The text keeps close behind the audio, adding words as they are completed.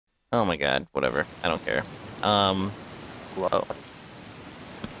Oh my god, whatever. I don't care. Oh.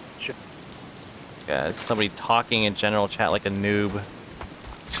 Shit. God, somebody talking in general chat like a noob.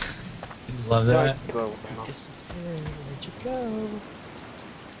 Love that. Go now. Where'd you go?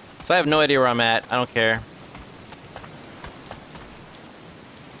 So I have no idea where I'm at. I don't care.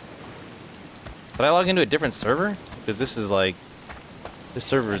 Did I log into a different server? Because this is like... This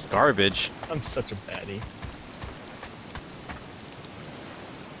server is garbage. I'm such a baddie.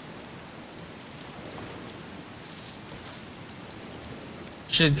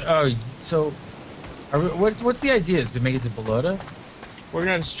 So, what's the idea? Is to make it to Balota? We're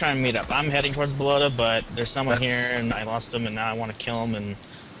gonna just try and meet up. I'm heading towards Balota, but there's someone here, and I lost him, and now I want to kill him, and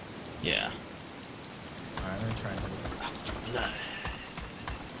yeah. Alright, I'm gonna try and... Out for blood.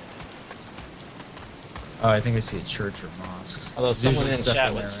 Oh, I think I see a church or mosque. Although There's someone usually in uh, stuff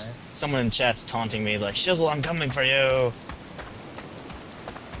chat there, was, right? someone in chat's taunting me like, "Shizzle, I'm coming for you."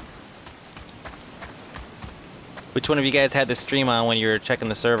 Which one of you guys had the stream on when you were checking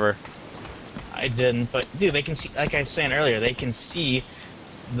the server? I didn't, but dude, they can see. Like I was saying earlier, they can see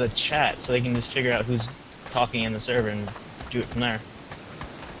the chat, so they can just figure out who's talking in the server and do it from there.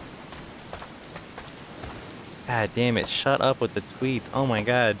 God damn it, shut up with the tweets. Oh my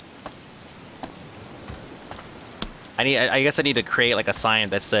god. I guess I need to create like a sign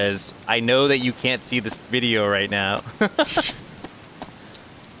that says, I know that you can't see this video right now. Just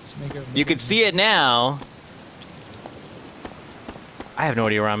make it... You can see it now. I have no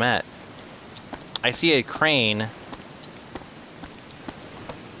idea where I'm at. I see a crane.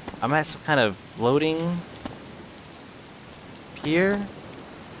 I'm at some kind of floating pier.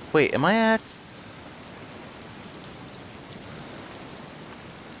 Wait, am I at?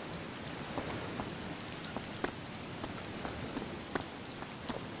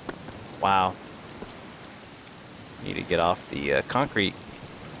 Wow. Need to get off the concrete.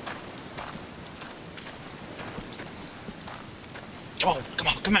 Oh,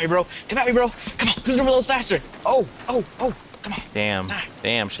 come at me, bro. Come at me, bro. Come on, who's gonna roll faster? Oh, come on. Damn. Die.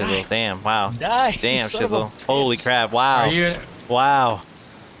 Damn, Shizzle. Die. Damn. Wow. Die. Damn, son of a Shizzle. Holy bitch. crap. Wow. Are you... Wow.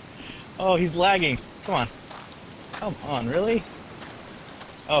 Oh, he's lagging. Come on. Come on, really?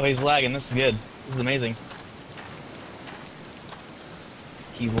 Oh, he's lagging. This is good. This is amazing.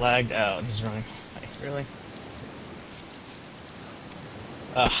 He lagged out. He's running away. Really?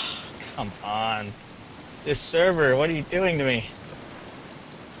 Ugh, come on. This server, what are you doing to me?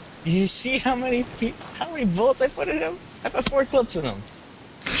 Do you see how many bullets I put in him? I put 4 clips in him.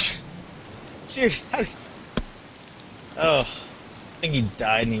 Seriously, oh, I think he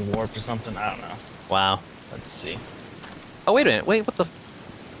died and he warped or something. I don't know. Wow. Let's see. Oh, wait a minute. Wait, what the...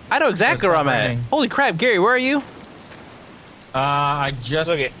 I know exactly where I'm at. raining. Holy crap, Gary, where are you? I just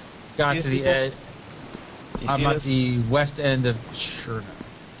Look at. got see to this, the people? edge. You I'm see at this? the west end of Cherno.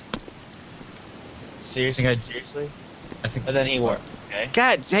 Seriously? I think Seriously? I think... And then he warped. Okay.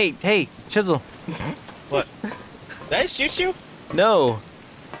 God, hey, Chisel. What? Did I shoot you? No.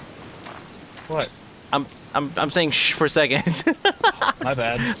 What? I'm saying shh for a second. My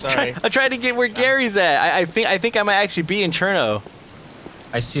bad. Sorry. I'm trying to get where Gary's at. I think I might actually be in Cherno.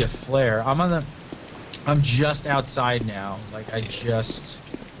 I see a flare. I'm just outside now. Like, I just...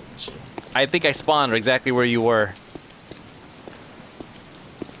 I think I spawned exactly where you were.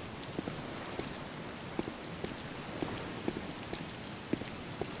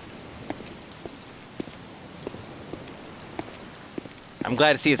 I'm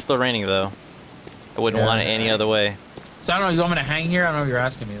glad to see it's still raining though. I wouldn't Yeah, want it any other way. So I don't know, you want me to hang here? I don't know what you're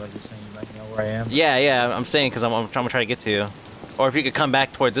asking me. Like, you're saying you might know where I am. Yeah, I'm saying because I'm trying to get to you. Or if you could come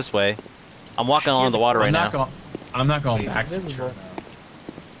back towards this way. I'm walking along the water right now. I'm not going back to Invisible.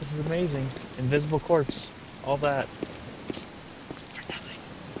 Cherno. This is amazing. Invisible corpse. All that. For nothing.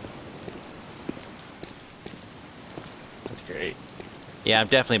 That's great. Yeah, I'm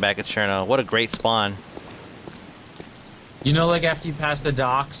definitely back at Cherno. What a great spawn. You know, like, after you pass the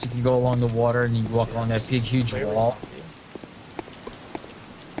docks, you can go along the water and you walk along that big, huge Where was wall.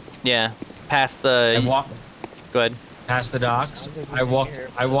 Yeah, past And the... walk Go ahead. past the docks. Sounds like I he's walked. here.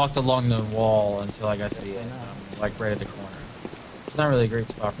 I walked along the wall until I got to the Definitely end, not. like right at the corner. It's not really a great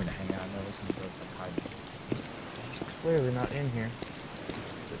spot for me to hang out. I listen to like hide. He's clearly not in here.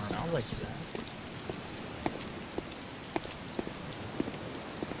 So it sounds like he's at.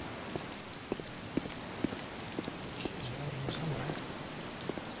 He's right here somewhere.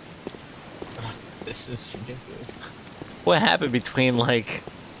 This is ridiculous. What happened between like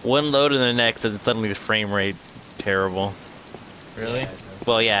one load and the next and suddenly the frame rate terrible? Really? Yeah, it does.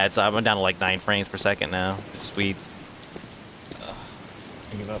 Well, yeah, I'm down to like 9 frames per second now. Sweet.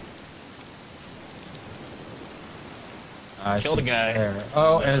 I give up. Kill the guy. There.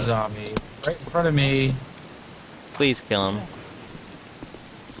 Oh, and a zombie. Right in front of me. Please kill him.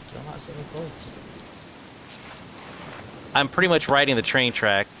 Still not seeing folks. I'm pretty much riding the train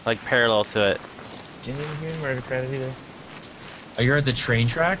track, like parallel to it. Didn't even hear murder credit either. Oh, you're at the train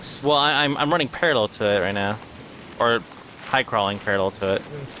tracks? Well, I'm running parallel to it right now, or high crawling parallel to it.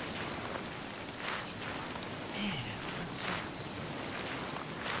 Man, that sucks.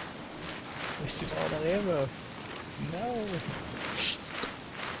 Wasted all that ammo. No.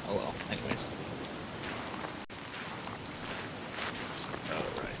 Oh well. Anyways.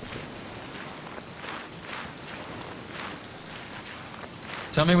 Alright.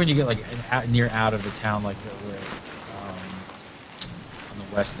 Tell me when you get like near out of the town, like we're on the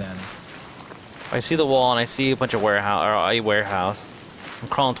west end. I see the wall and I see a bunch of warehouse. I'm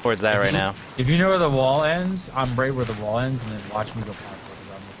crawling towards that right now. If you know where the wall ends, I'm right where the wall ends, and then watch me go past it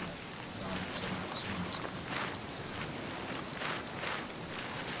because I'm looking at zombies.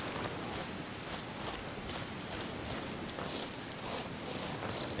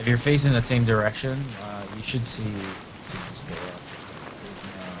 If you're facing that same direction, you should see this flare up.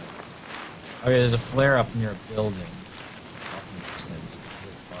 Oh yeah, there's a flare up near a building. Off in the distance. It's a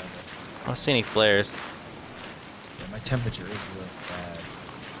little farther. I don't see any flares. Yeah, my temperature is really bad.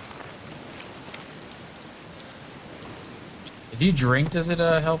 If you drink, does it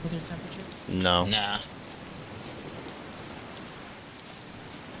help with your temperature? No. Nah.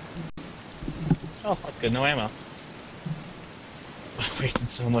 Oh, that's good. No ammo. I wasted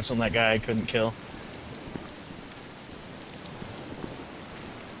so much on that guy I couldn't kill.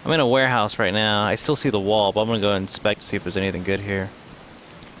 I'm in a warehouse right now. I still see the wall, but I'm gonna go inspect to see if there's anything good here.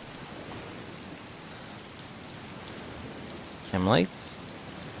 Chem lights.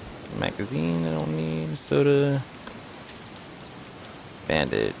 Magazine, I don't need. Soda.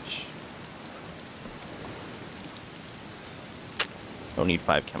 Bandage. Don't need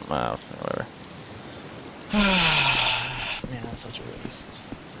 5 chem. Whatever. Man, that's such a waste.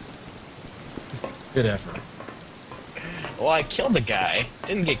 Good effort. Well, I killed the guy.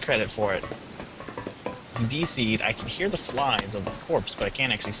 Didn't get credit for it. He DC'd. I can hear the flies of the corpse, but I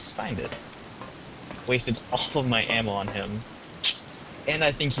can't actually find it. Wasted all of my ammo on him. And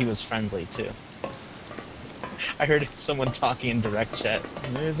I think he was friendly, too. I heard someone talking in direct chat.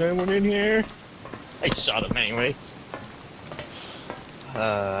 Is anyone in here? I shot him anyways.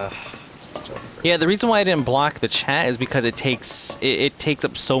 Yeah, the reason why I didn't block the chat is because it takes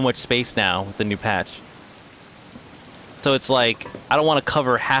up so much space now with the new patch. So it's like, I don't want to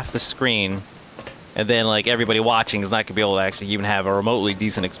cover half the screen, and then like everybody watching is not gonna be able to actually even have a remotely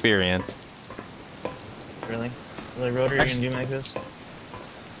decent experience. Really? Really, Rotor, you're gonna do me like this? A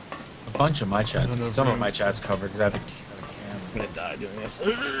bunch of my chats. Some of my chats covered because I have a cam. I'm gonna die doing this.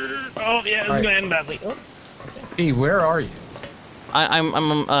 Oh yeah, this is gonna end badly. Oh. Hey, where are you? I'm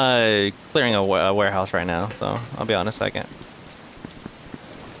clearing a warehouse right now, so I'll be on in a second.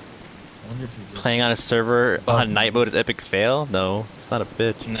 I wonder if you just Playing on a server on night mode is epic fail? No, it's not a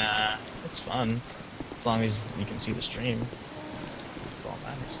bitch. Nah, it's fun. As long as you can see the stream. That's all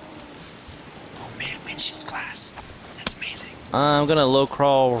that matters. Oh man, windshield glass. That's amazing. I'm gonna low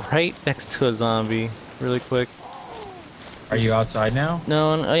crawl right next to a zombie, really quick. Are you outside now?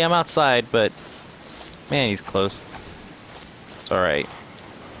 No, yeah, I'm outside, but man, he's close. It's alright.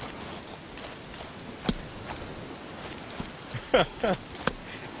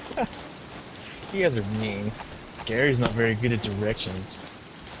 You guys are mean. Gary's not very good at directions.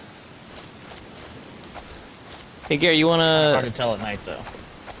 Hey Gary, you Hard wanna... to tell at night though.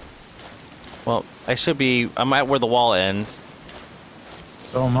 Well, I'm at where the wall ends.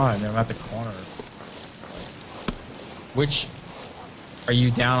 So am I. I'm at the corner. Which... Are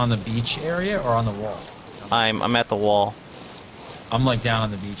you down on the beach area or on the wall? I'm at the wall. I'm like down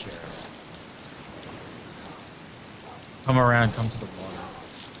on the beach area. Come around, come to the water.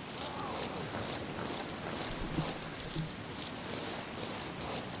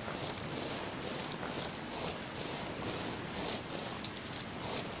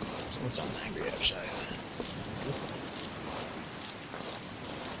 Someone sounds angry outside.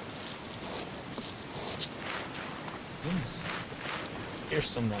 Yes. Here's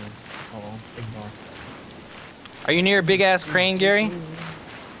someone. Oh, ignore. Are you near a big ass crane, Gary?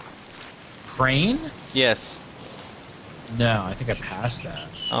 Crane? Yes. No, I think I passed that.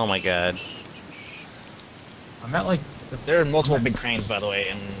 Oh my god. I'm at like the... There are multiple big cranes, by the way,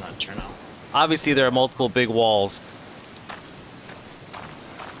 in Cherno. Obviously, there are multiple big walls.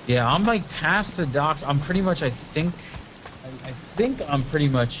 Yeah, I'm like past the docks. I'm pretty much, I think I'm pretty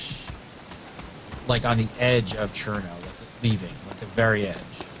much like on the edge of Cherno, like leaving, like the very edge.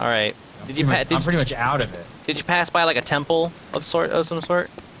 Alright. I'm pretty much out of it. Did you pass by like a temple of some sort?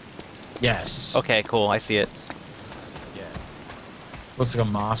 Yes. Okay, cool. I see it. Yeah. Looks like a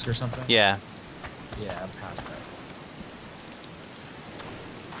mosque or something. Yeah. Yeah, I'm past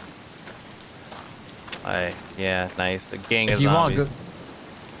that. Yeah, nice. The gang If of you zombies. want,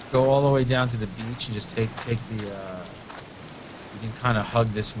 go all the way down to the beach and just take the. You can kind of hug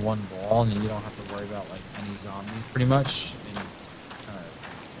this one wall, and you don't have to worry about like any zombies, pretty much. And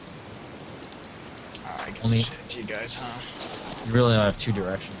I guess I should hit you guys, huh? you really only have two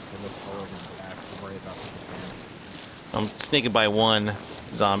directions to look forward and back to worry about the I'm sneaking by one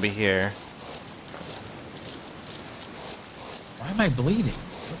zombie here. Why am I bleeding?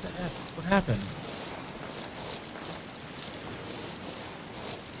 What the F? What happened?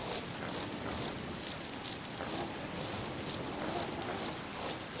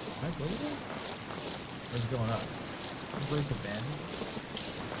 Am I bleeding? Where's it going up? Where's the bandage?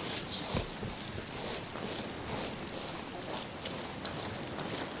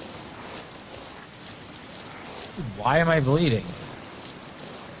 Dude, why am I bleeding?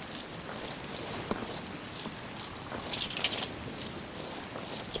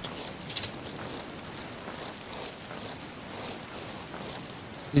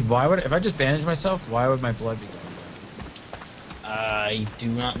 Dude, why would if I just bandage myself? Why would my blood be going down? I do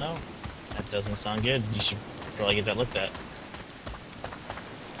not know. That doesn't sound good. You should probably get that looked at.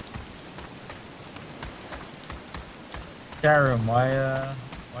 Karum,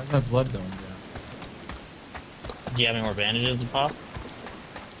 why's my blood going down? Do you have any more bandages to pop?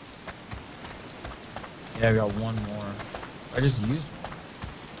 Yeah, I got one more. I just used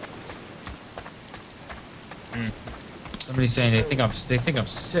one. Somebody's saying they think I'm sick,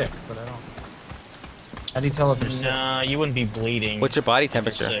 but I don't. How do you tell if they're sick? Nah, you wouldn't be bleeding. What's your body if you're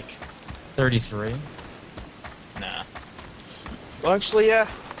temperature? sick. 33. Nah. Well, actually, yeah.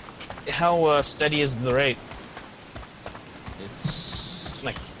 How steady is the rate? It's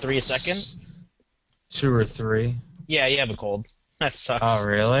Like 3 a second? 2 or 3. Yeah, you have a cold. That sucks. Oh,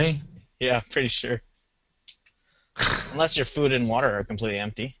 really? Yeah, pretty sure. Unless your food and water are completely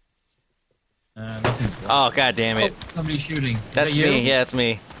empty. Nothing's good. Oh, god damn it. Oh, somebody's shooting. Is That's that you? me. Yeah, it's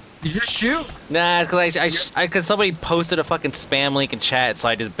me. Did you just shoot? Nah, it's because somebody posted a fucking spam link in chat, so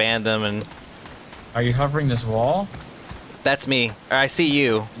I just banned them, and Are you hovering this wall? that's me. Or I see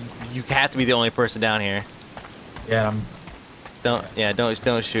you. You have to be the only person down here. Yeah, I'm. Don't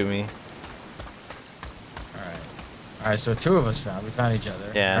shoot me. All right. So 2 of us found. We found each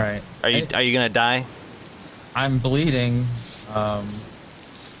other. Yeah. All right. Are you gonna die? I'm bleeding. Well,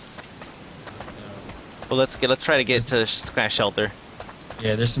 let's try to get to kind of shelter.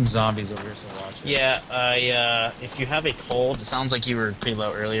 Yeah, there's some zombies over here, so watch it. Yeah, if you have a cold, it sounds like you were pretty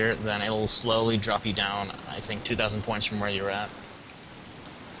low earlier, then it'll slowly drop you down, I think, 2,000 points from where you were at.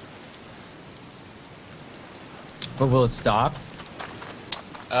 But will it stop?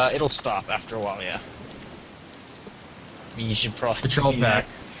 It'll stop after a while, yeah. You should probably... Patrol pack.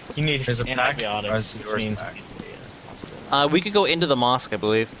 You need There's a pack? Or antibiotics, is it which yours means... pack? Yeah, We could go into the mosque, I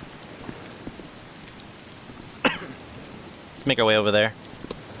believe. Let's make our way over there.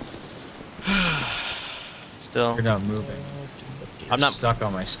 Still. You're not moving. I'm not stuck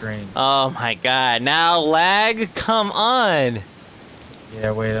on my screen. Oh my god. Now lag? Come on.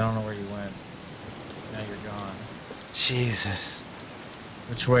 Yeah, wait, I don't know where you went. Now you're gone. Jesus.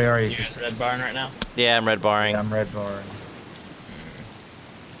 Which way are you? You're at Red Barn right now? Yeah, I'm red barring. Yeah, I'm red barring.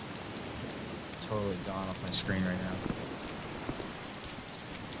 Totally gone off my screen right now.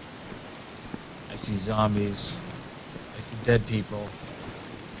 I see zombies. I see dead people.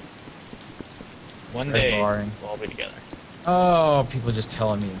 One Red day, barring. we'll all be together. Oh, people just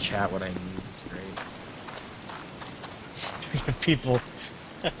telling me in chat what I need. It's great. People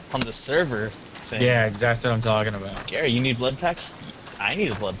on the server saying, Yeah, exactly what I'm talking about. Gary, you need blood pack? I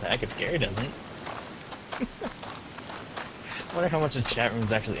need a blood pack if Gary doesn't. I wonder how much the chat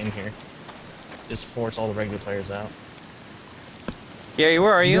room's actually in here. Just force all the regular players out. Gary,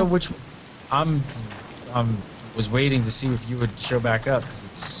 where are Do you you? know which? I'm was waiting to see if you would show back up because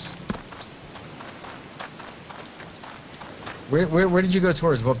it's. Where did you go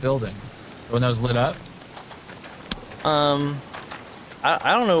towards? What building? The one that was lit up? I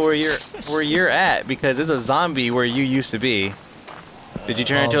don't know where you're at because there's a zombie where you used to be. Did you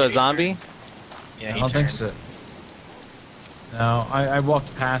turn into a zombie? Yeah, I he don't think turned. so. No, I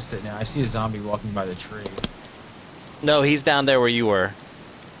walked past it now. I see a zombie walking by the tree. No, he's down there where you were.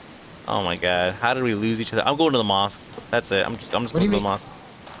 Oh my god. How did we lose each other? I'm going to the mosque. That's it. I'm just going to the mosque.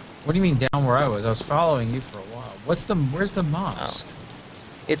 What do you mean down where I was? I was following you for a while. Where's the mosque?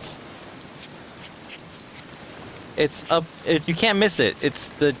 It's It's up. You can't miss it. It's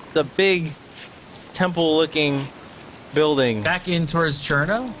the big temple-looking building. Back in towards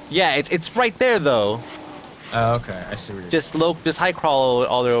Cherno? Yeah, it's right there though. Oh, okay. I see where you're Just high crawl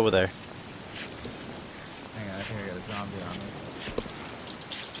all the way over there. Hang on, I think I got a zombie on me.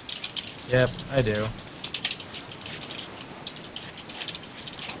 Yep, I do.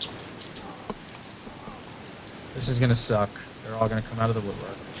 This is gonna suck. They're all gonna come out of the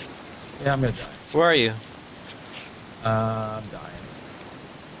woodwork. Yeah, I'm gonna die. Where are you? I'm dying.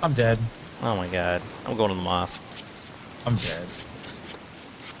 I'm dead. Oh my god. I'm going to the mosque. I'm dead.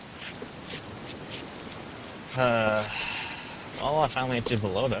 Well, I finally went to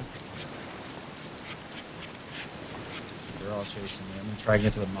Belota. They're all chasing me. I'm gonna try to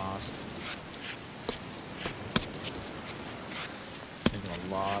get to the mosque. Making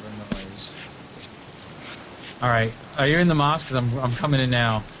a lot of noise. Alright, you're in the mosque? Because I'm coming in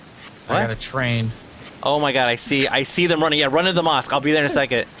now. What? I got a train. Oh my god, I see them running. Yeah, run into the mosque. I'll be there in a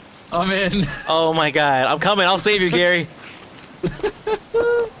second. I'm in. Oh my god, I'm coming. I'll save you, Gary.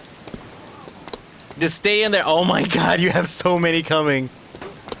 Just stay in there. Oh my god, you have so many coming.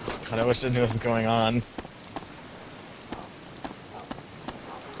 God, I wish I knew what was going on.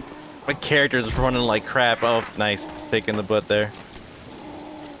 My character's running like crap. Oh, nice. Stick in the butt there.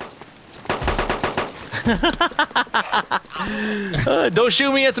 Don't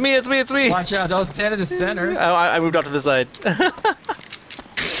shoot me, it's me, it's me, it's me. Watch out, don't stand in the center. Oh, I moved off to the side.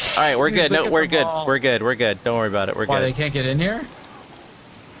 Alright, we're good. No, we're good. We're good. We're good. Don't worry about it. We're Why, good. they can't get in here?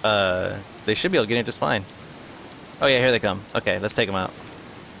 They should be able to get in just fine. Oh yeah, here they come. Okay, let's take them out.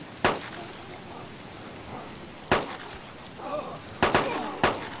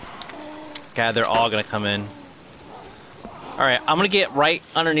 God, they're all gonna come in. Alright, I'm gonna get right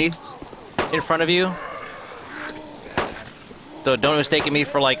underneath, in front of you. So don't mistake me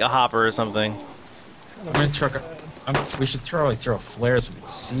for like a hopper or something. I'm gonna truck. We should throw a flare so we can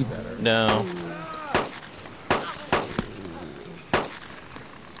see better. No.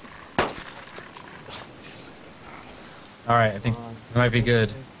 All right, I think it might be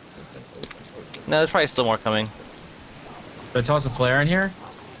good. No, there's probably still more coming. But toss a flare in here.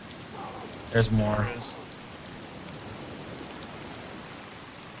 There's more.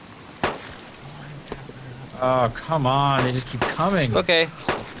 Oh, come on. They just keep coming. Okay.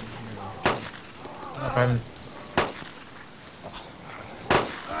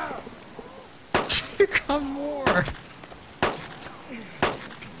 Here come more.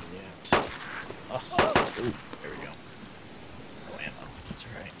 Oh, ooh, there we go. No ammo. That's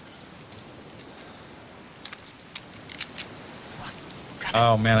alright.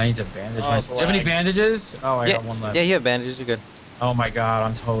 Oh man, I need to bandage myself. Do you have any bandages? Oh, I got one left. Yeah, you have bandages. You're good. Oh my god,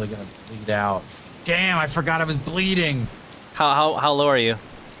 I'm totally gonna bleed out. Damn, I forgot I was bleeding. How low are you?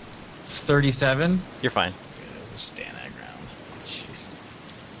 37. You're fine. Just stand that ground. Jeez.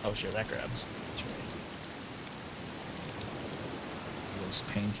 Oh, sure, that grabs. That's right. Those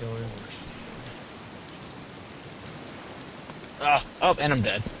painkillers. Oh, and I'm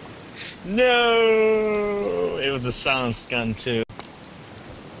dead. No! It was a silence gun, too.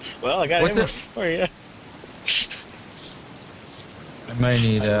 Well, I got ammo for you. I might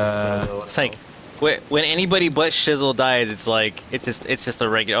need, It's like when anybody but 5hizzle dies, it's like it's just a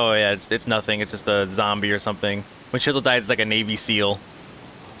regular. Oh yeah, it's nothing. It's just a zombie or something. When 5hizzle dies, it's like a Navy SEAL.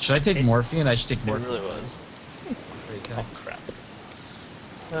 Should I take morphine? I should take morphine. It really was. Oh crap.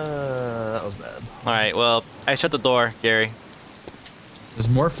 That was bad. All right, well, I shut the door, Gary. Does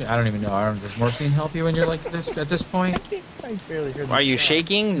morphine? I don't even know. Does morphine help you when you're like this at this point? I barely heard. Are you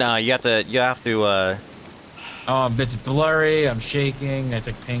shaking? No, you have to. Oh, it's blurry. I'm shaking. I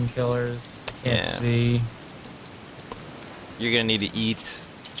took painkillers. I can't see. You're gonna need to eat.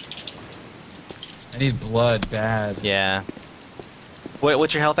 I need blood bad. Yeah.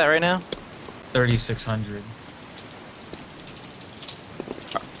 What's your health at right now? 3,600.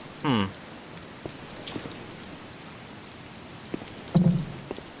 Hmm.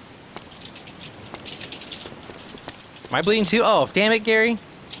 Am I bleeding too? Oh, damn it, Gary.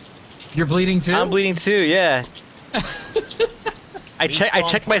 You're bleeding too? I'm bleeding too, yeah. I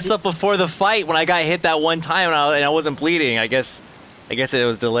checked myself before the fight when I got hit that one time and I wasn't bleeding. I guess it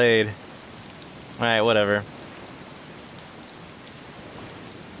was delayed. Alright, whatever.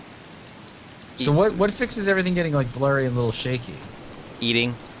 So what fixes everything getting like blurry and a little shaky?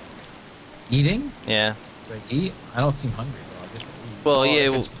 Eating. Eating? Yeah. Like eat? I don't seem hungry though. I guess I eat. Well, yeah.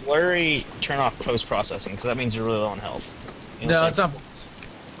 If it's blurry, turn off post-processing, because that means you're really low on health. No, it's not.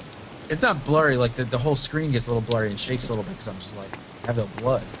 It's not blurry. Like the whole screen gets a little blurry and shakes a little bit because I'm just like I have no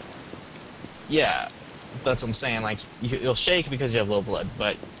blood. Yeah, that's what I'm saying. Like you'll shake because you have low blood,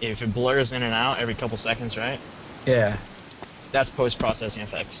 but if it blurs in and out every couple seconds, right? Yeah. That's post-processing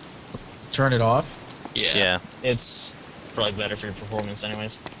effects. Turn it off. Yeah. Yeah. It's probably better for your performance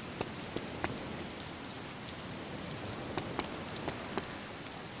anyways.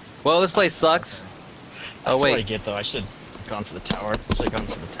 Well, this place sucks. That's Oh, what I wait. get though. I should have gone for the tower. I should have gone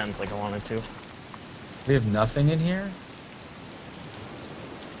for the tents like I wanted to. We have nothing in here.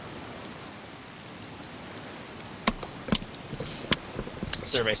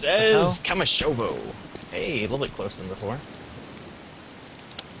 Survey says Kamashovo. Hey, a little bit closer than before.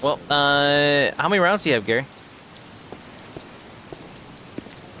 Well, how many rounds do you have, Gary?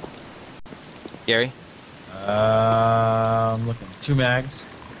 Gary? I'm looking. 2 mags.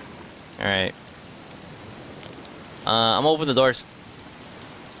 Alright. I'm open the doors.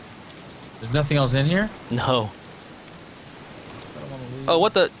 There's nothing else in here? No. I don't wanna leave. Oh,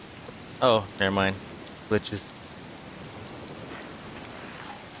 what the? Oh, never mind. Glitches.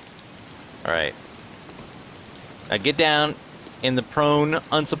 Alright. Now get down in the prone,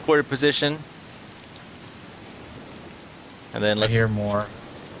 unsupported position. And then I let's... hear more.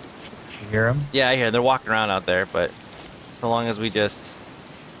 You hear them? Yeah, I hear. They're walking around out there, but so long as we just...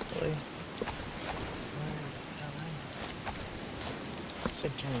 Really? It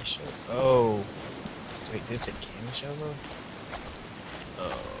said Kamashovo. Oh. Wait, did it say Kamashovo?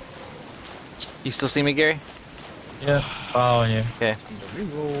 Oh. You still see me, Gary? Yeah. Following you. Okay. Time to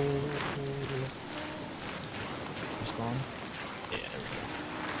reroll. Respawn? Yeah, there we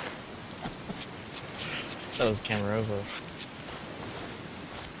go. That was Kamarova.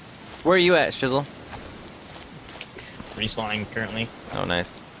 Where are you at, Shizzle? Respawning currently. Oh, nice.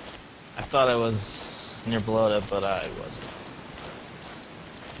 I thought I was near Belota, but I wasn't.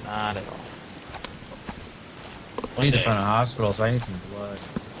 Not at all. I need to find a hospital, so I need some blood.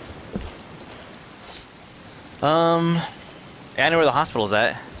 Yeah, I know where the hospital's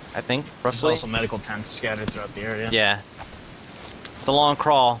at, I think, There's roughly. also medical tents scattered throughout the area. Yeah. It's a long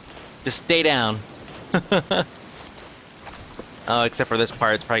crawl. Just stay down. Oh, except for this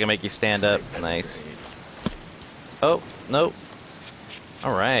part, it's probably gonna make you stand up. Nice. Oh, nope.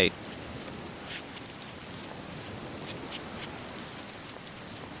 Alright.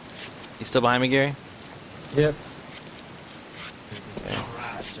 You still behind me, Gary? Yep.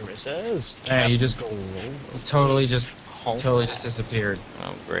 Alright, so it says. Hey, you just totally just Home. disappeared.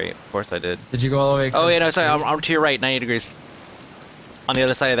 Oh, great. Of course I did. Did you go all the way across Oh, yeah, no, the sorry. street? I'm to your right, 90 degrees. On the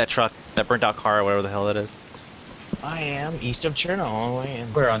other side of that truck, that burnt out car, or whatever the hell it is. I am east of Cherno, all the way in.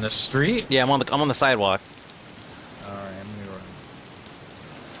 Where, on the street? Yeah, I'm on the sidewalk. Alright, I'm gonna go.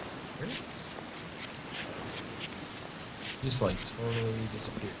 Just like totally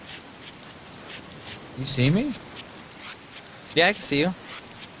disappeared. You see me? Yeah, I can see you.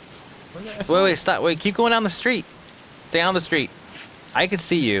 Where the F Wait, wait, stop. Wait, keep going down the street. Stay on the street. I can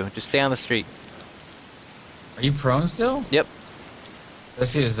see you. Just stay on the street. Are you prone still? Yep. I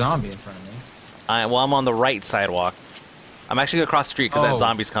see a zombie in front of me. Well, I'm on the right sidewalk. I'm actually gonna cross the street because Oh. that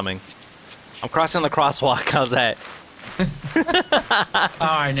zombie's coming. I'm crossing the crosswalk. How's that?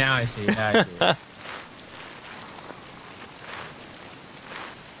 Alright, now I see. Now I see.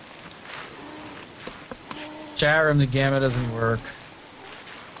 Chat room, the gamma doesn't work.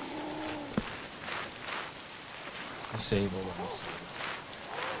 Disabled.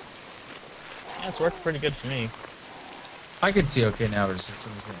 Yeah, it's worked pretty good for me. I can see okay now, but it's just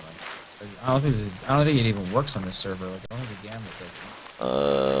like I don't think it even works on this server. Like only the gamma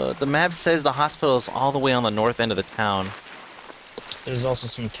does. The map says the hospital is all the way on the north end of the town. There's also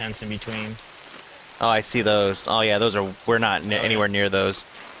some tents in between. Oh, I see those. Oh yeah, those are. We're not yeah. anywhere near those.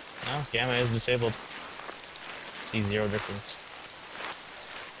 No, gamma is disabled. See zero difference.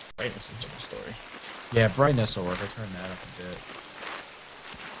 Brightness is a different story. Yeah, brightness will work. I turned that up a bit.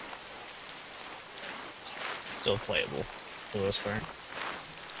 Still playable for the most part.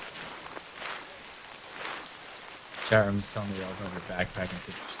 Chat room's telling me I'll go to your backpack and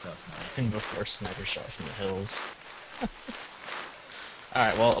take your stuff now. And before sniper shot from the hills.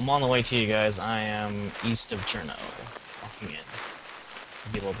 Alright, well, I'm on the way to you guys. I am east of Cherno. Walking in.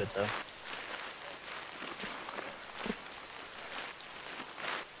 Be a little bit though.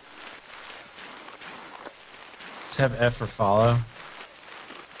 Let's have F for follow.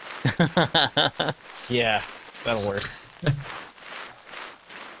 Yeah, that'll work.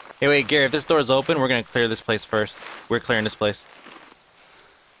 Hey, wait, Gary. If this door's open, we're gonna clear this place first. We're clearing this place.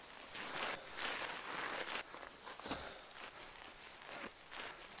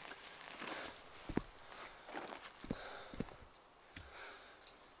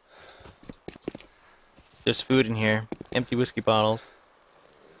 There's food in here. Empty whiskey bottles.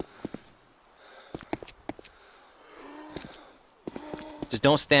 Just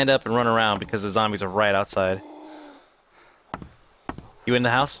don't stand up and run around because the zombies are right outside. You in the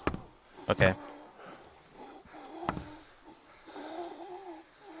house? Okay.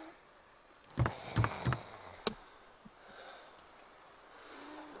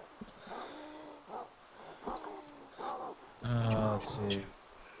 Let's see.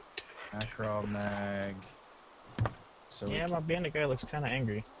 Macro mag. So Yeah, my bandit guy looks kind of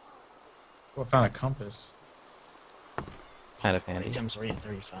angry. I found a compass. Kind of handy. Item's already at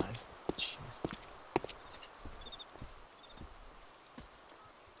 35. Jeez.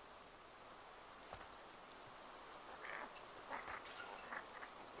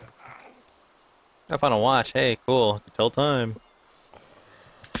 I found a watch. Hey, cool. Tell time.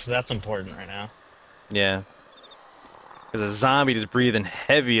 Because that's important right now. Yeah. There's a zombie just breathing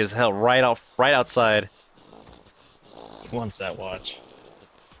heavy as hell right outside. He wants that watch.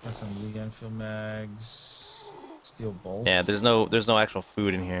 Got some League Enfield mags. Steel bolt. Yeah, there's no actual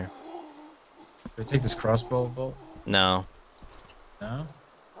food in here. Can I take this crossbow bolt? No. No?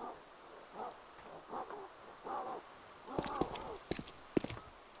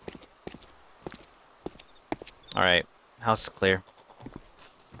 Alright. House is clear.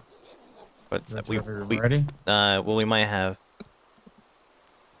 But ready? Well, we might have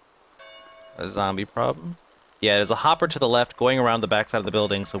a zombie problem. Yeah, there's a hopper to the left going around the backside of the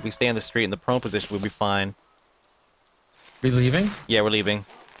building, so if we stay on the street in the prone position, we'll be fine. We leaving? Yeah, we're leaving.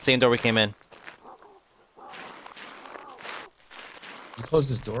 Same door we came in. You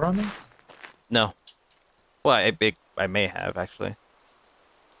closed this door on me? No. Well, I may have, actually.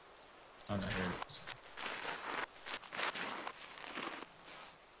 Oh, no, here it is.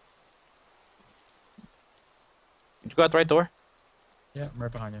 Did you go out the right door? Yeah, I'm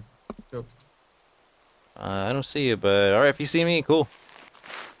right behind you. Go. I don't see you, but alright, if you see me, cool.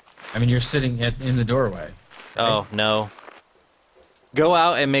 I mean, you're sitting in the doorway. Right? Oh, no. Go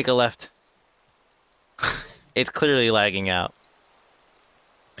out and make a left. It's clearly lagging out.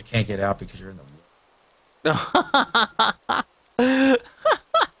 I can't get out because you're in the way.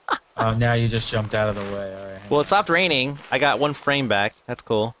 Oh, now you just jumped out of the way. All right. Well, it stopped raining. I got 1 frame back. That's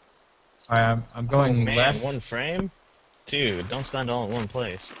cool. All right, I'm going left. 1 frame? Dude, don't spend all in one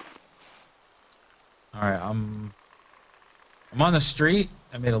place. All right, I'm on the street.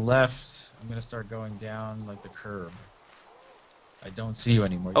 I made a left. I'm gonna start going down like the curb. I don't see you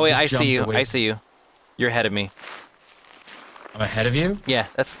anymore. Oh wait, just I see you. jumped away. I see you. You're ahead of me. I'm ahead of you? Yeah,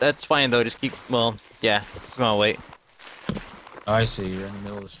 that's fine though. Just keep. Well, yeah. Come on, wait. Oh, I see. You're in the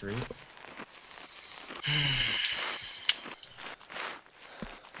middle of the street.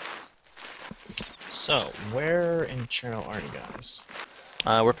 So, where in Chernow are you guys?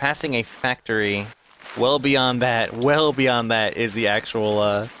 We're passing a factory. Well beyond that is the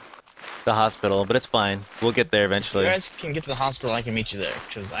actual the hospital, but it's fine. We'll get there eventually. If you guys can get to the hospital, I can meet you there,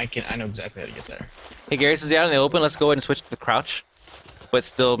 because I know exactly how to get there. Hey, Gary, since you're out in the open, let's go ahead and switch to the crouch, but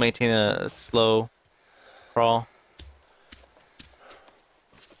still maintain a slow crawl.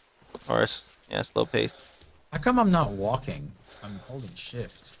 Or yeah, slow pace. How come I'm not walking? I'm holding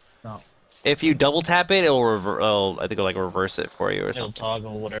shift. No. If you double tap it, I think it'll like reverse it for you or It'll something.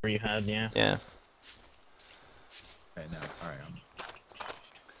 toggle whatever you had, yeah. Yeah. Okay, no. All right.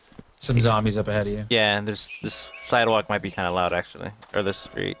 Some zombies up ahead of you. Yeah, and this sidewalk might be kind of loud actually, or the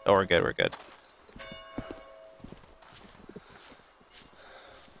street. Oh, we're good. We're good.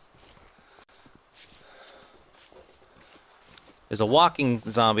 There's a walking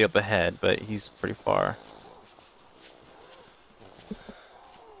zombie up ahead, but he's pretty far.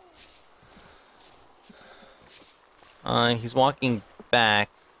 He's walking back.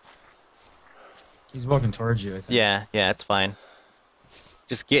 He's walking towards you, I think. Yeah, it's fine.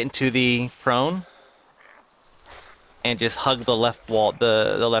 Just get into the prone and just hug the left wall,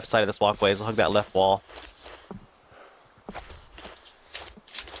 the left side of this walkway. So hug that left wall.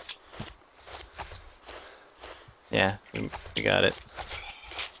 Yeah, we got it.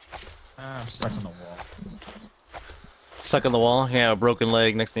 I'm stuck on the wall. Stuck on the wall? Yeah, a broken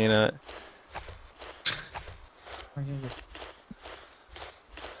leg, next thing you know it.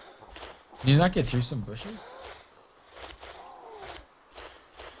 Can you not get through some bushes?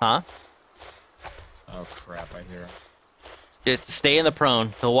 Huh? Oh crap, I hear him. Just stay in the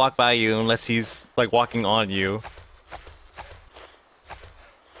prone. He'll walk by you unless he's like walking on you.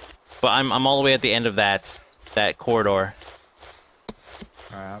 But I'm all the way at the end of that corridor.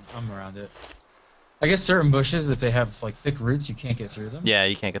 Alright, I'm around it. I guess certain bushes, if they have like thick roots, you can't get through them. Yeah,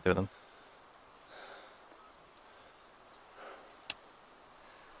 you can't get through them.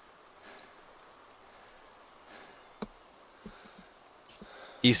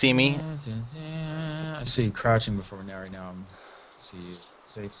 Do you see me? I see you crouching before now. Right now, I'm. See, it's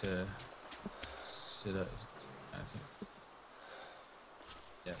safe to sit up. I think.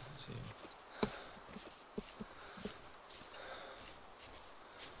 Yeah, I see.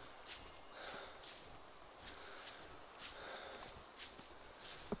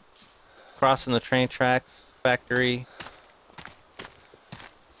 Crossing the train tracks, factory.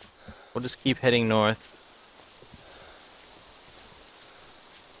 We'll just keep heading north.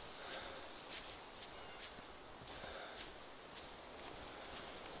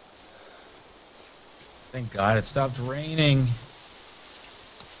 Thank God it stopped raining.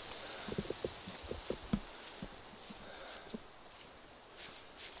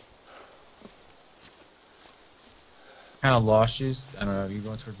 Kind of lost you. I don't know. Are you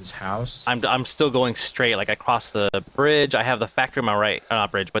going towards this house? I'm still going straight. Like I crossed the bridge. I have the factory on my right. Not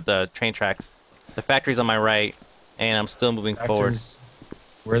bridge, but the train tracks. The factory's on my right, and I'm still moving forward.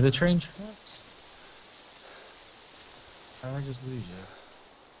 Where are the train tracks? How did I just lose you?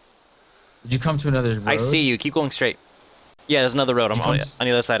 Did you come to another road? I see you. Keep going straight. Yeah, there's another road. I'm on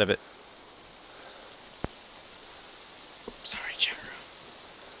the other side of it. Sorry, Jero.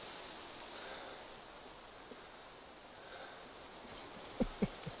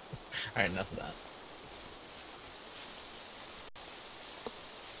 Alright, enough of that.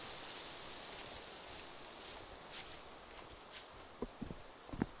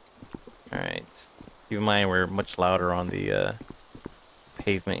 Alright. Keep in mind we're much louder on the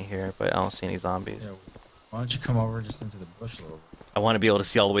pavement here, but I don't see any zombies. Yeah, why don't you come over just into the bush a little bit? I want to be able to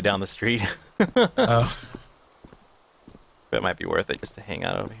see all the way down the street. Oh. But it might be worth it just to hang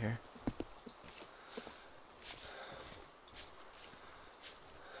out over here.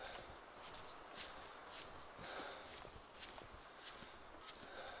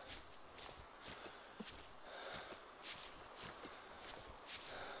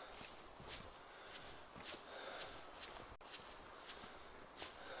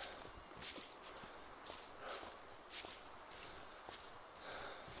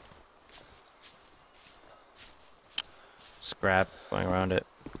 Scrap going around it.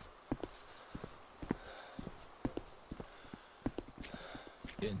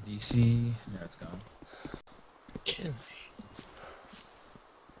 In DC. No, it's gone. Kidding me.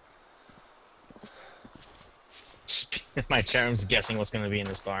 My charm's guessing what's gonna be in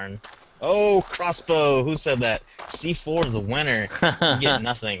this barn. Oh, crossbow! Who said that? C4 is a winner. You get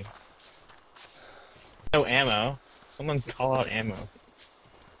nothing. No ammo. Someone call out ammo.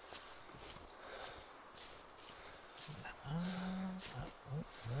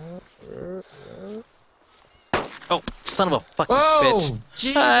 Oh, son of a fucking Whoa! bitch.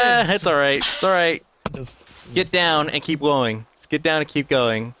 Jesus! It's alright. It's alright. Just Get down and keep going. Just get down and keep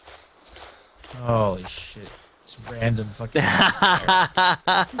going. Holy shit. It's random fucking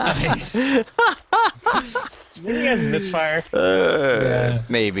nice. When you guys misfire? Yeah.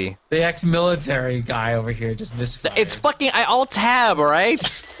 Maybe. The ex-military guy over here just misfired. It's fucking... I alt-tab, alright?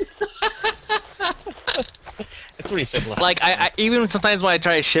 That's what he said last Like, time. I even sometimes when I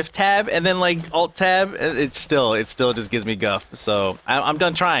try shift-tab and then, like, alt-tab, it still just gives me guff. So, I'm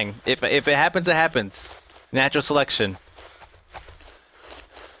done trying. If it happens, it happens. Natural selection.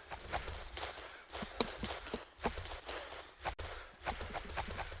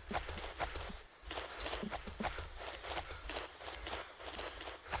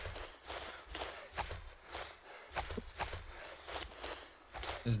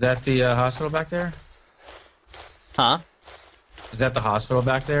 Is that the hospital back there? Huh? Is that the hospital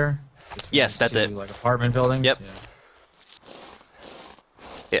back there? Yes, that's it. Like apartment buildings? Yep.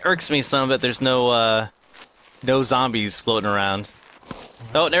 Yeah. It irks me some that there's no zombies floating around.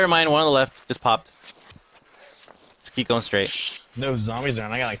 Oh, never mind. One on the left just popped. Just keep going straight. No zombies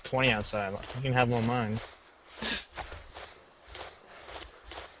around. I got like 20 outside. You can have one of mine.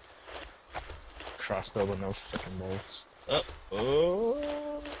 Crossbow with no freaking bolts. Oh.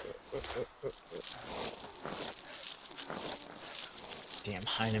 Damn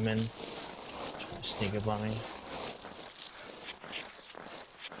Heineman. Trying to sneak up on me.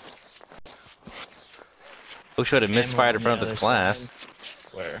 Wish I would have misfired in Ammo on front of the this other glass. side.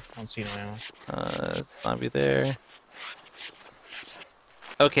 Where? I don't see no ammo. Zombie there.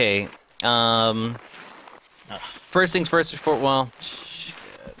 Okay. First things first before, well, shit.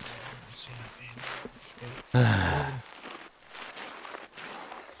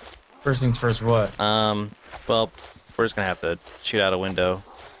 First things first, what? Well, we're just gonna have to shoot out a window.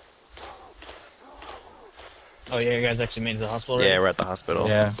 Oh yeah, you guys actually made it to the hospital already? Yeah, we're at the hospital.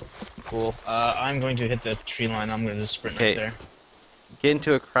 Yeah. Cool. I'm going to hit the tree line. I'm going to just sprint right there. Get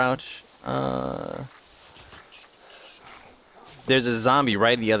into a crouch. There's a zombie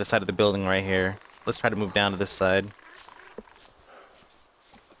right at the other side of the building right here. Let's try to move down to this side.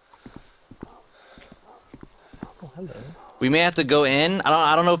 Oh, hello. We may have to go in.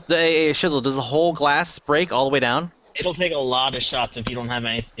 I don't know if the Shizzle, does the whole glass break all the way down? It'll take a lot of shots if you don't have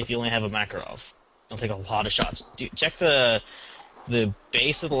any. If you only have a Makarov, it'll take a lot of shots. Dude, check the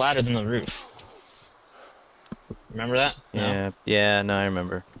base of the ladder than the roof. Remember that? No? Yeah. Yeah. No, I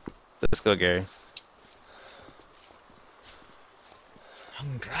remember. Let's go, Gary.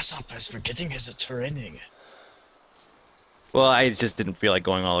 Grasshopper's forgetting his training. Well, I just didn't feel like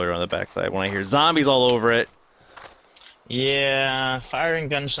going all the way around the backside when I hear zombies all over it. Yeah, firing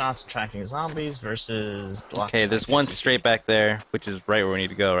gunshots and tracking zombies versus blocking. Okay, there's one straight back there, which is right where we need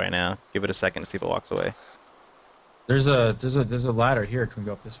to go right now. Give it a second to see if it walks away. There's a ladder here. Can we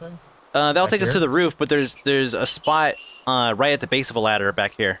go up this way? That'll take us to the roof, but there's a spot right at the base of a ladder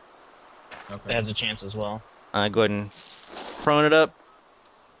back here. Okay. That has a chance as well. Go ahead and prone it up.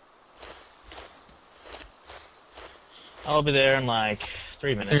 I'll be there in like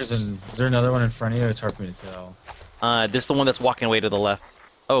 3 minutes. Is there another one in front of you? It's hard for me to tell. There's the one that's walking away to the left.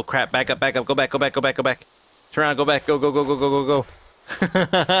 Oh crap! Back up! Back up! Go back! Go back! Go back! Go back! Turn around! Go back! Go! Go! Go! Go! Go! Go! Go!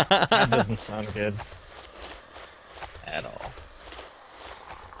 That doesn't sound good at all.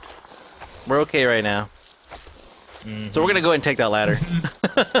 We're okay right now. Mm-hmm. So we're gonna go ahead and take that ladder.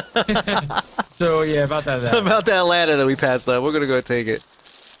 So yeah, about that. About that ladder that we passed up. We're gonna go take it.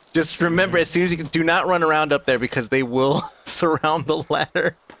 Just remember, as soon as you can, do not run around up there because they will surround the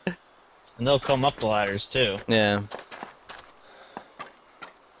ladder. And they'll come up the ladders too. Yeah.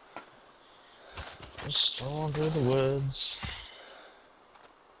 Just strolling through the woods.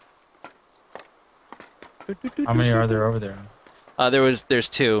 How many are there over there? There's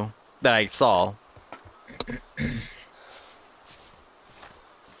two that I saw.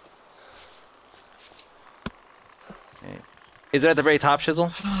 Okay. Is it at the very top, Shizzle?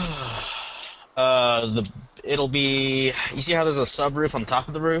 It'll be. You see how there's a sub-roof on top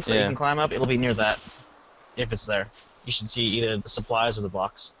of the roof that you Yeah. can climb up? It'll be near that, if it's there. You should see either the supplies or the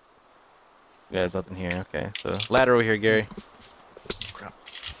box. Yeah, there's nothing here. Okay, so ladder over here, Gary. Crap.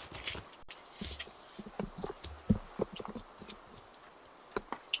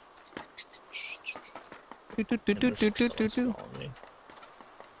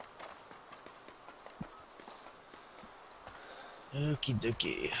 Okie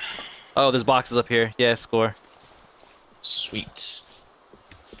dokie. Oh, there's boxes up here. Yeah, score. Sweet.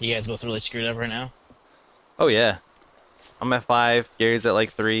 You guys both really screwed up right now? Oh yeah. I'm at 5. Gary's at like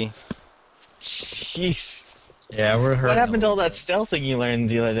 3. Jeez. Yeah, we're hurt. What happened to all that stealthing you learned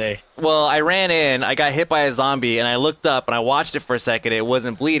the other day? Well, I ran in, I got hit by a zombie, and I looked up and I watched it for a second. It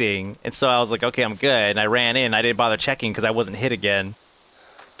wasn't bleeding, and so I was like, okay, I'm good. And I ran in. I didn't bother checking because I wasn't hit again.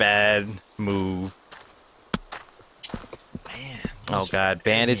 Bad move. Man. Oh god,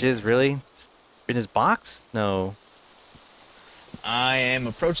 bandages, really? In his box? No. I am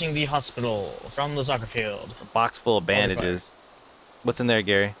approaching the hospital from the soccer field. A box full of bandages. What's in there,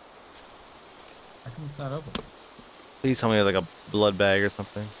 Gary? How come it's not open? Please tell me there's like a blood bag or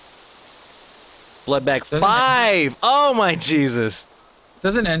something. Blood bag Doesn't 5! Oh my Jesus!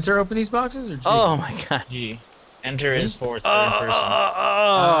 Doesn't Enter open these boxes or G? Oh my god. G. Enter is for third person.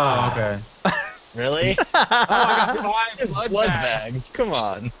 Oh, okay. Really? Oh, I got 5 It's blood, blood bags. bags. Come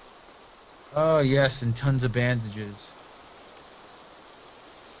on. Oh yes, and tons of bandages.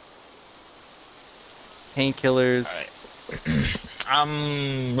 Painkillers. Alright.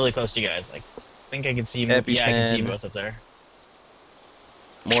 I'm really close to you guys. Like, I think I can see. Yeah, I can see you both up there.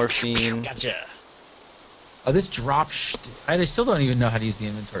 Morphine. Gotcha. Oh, this drop. I still don't even know how to use the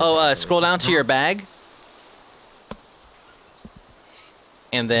inventory. Oh, scroll down to your bag.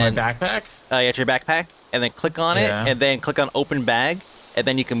 And then my backpack. Yeah, to your backpack, and then click on it, and then click on open bag, and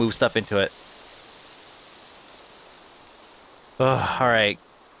then you can move stuff into it. Oh, all right.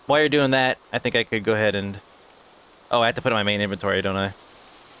 While you're doing that, I think I could go ahead and. Oh, I have to put it in my main inventory, don't I?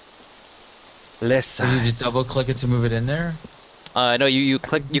 Listen. So you just double click it to move it in there. No, you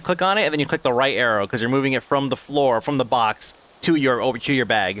click on it, and then you click the right arrow because you're moving it from the floor, from the box to your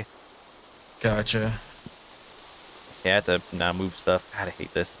bag. Gotcha. Yeah, I have to now move stuff. God, I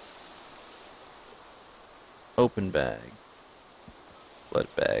hate this. Open bag. Blood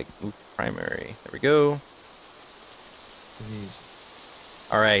bag. Move to primary. There we go.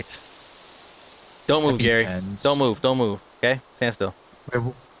 All right. Don't move, Gary. Don't move. Don't move. Okay? Stand still.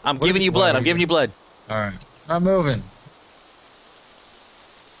 Wait, I'm giving you blood. I'm giving you blood. All right. I'm moving.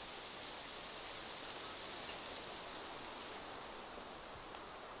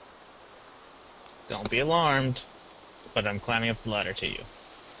 Don't be alarmed, but I'm climbing up the ladder to you.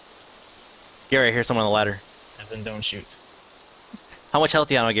 Gary, I hear someone on the ladder. As in, don't shoot. How much health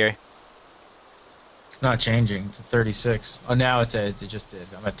do you have, Gary? It's not changing. It's at 36. Oh, now it just did.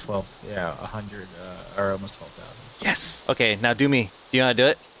 I'm at 12. Yeah, 100 or almost 12,000. Yes. Okay, now do me. Do you know how to do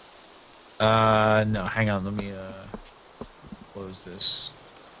it? No. Hang on. Let me close this.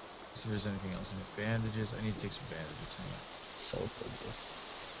 See if there's anything else in the bandages. I need to take some bandages. Hang on. So good, this.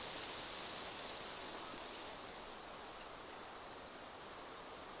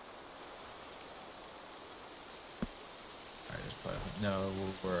 Alright, there's probably no.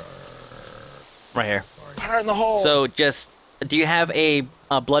 We're Right here. Fire in the hole. So just, do you have a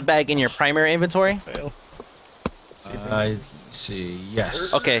blood bag in your primary inventory? Fail. Let's see.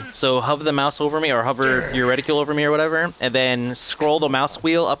 Yes. Okay, so hover the mouse over me, or hover your reticule over me, or whatever, and then scroll the mouse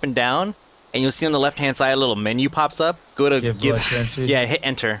wheel up and down, and you'll see on the left-hand side a little menu pops up. Go to Give blood transfusion. yeah, hit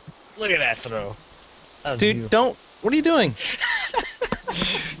enter. Look at that throw. That was Dude, beautiful. don't. What are you doing?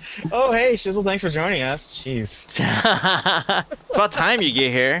 Oh, hey, Shizzle, thanks for joining us. Jeez. It's about time you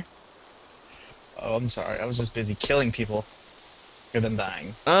get here. Oh, I'm sorry. I was just busy killing people. Rather than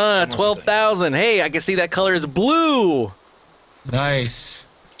dying. 12,000. Hey, I can see that color is blue. Nice.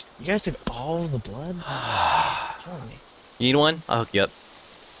 You guys took all of the blood? Killing me. You need one? I'll hook you up.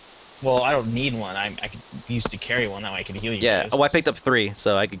 Well, I don't need one. I could use to carry one. That way I could heal you Yeah. guys. Oh, I picked up 3,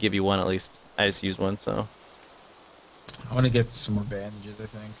 so I could give you one at least. I just used one, so. I want to get some more bandages, I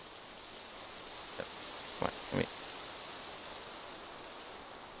think. Come on, give me.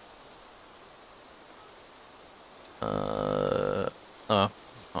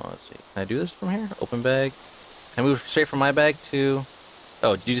 Oh, let's see. Can I do this from here? Open bag. Can I move straight from my bag to...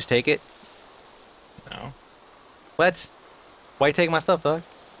 Oh, did you just take it? No. What? Why you taking my stuff, dog?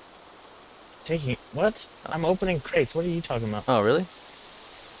 Taking... What? I'm opening crates. What are you talking about? Oh, really?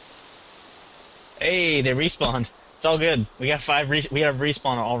 Hey, they respawned. It's all good. We got 5 we have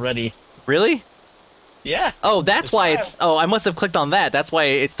respawn already. Really? Yeah. Oh, that's There's why 5. it's... Oh, I must have clicked on that. That's why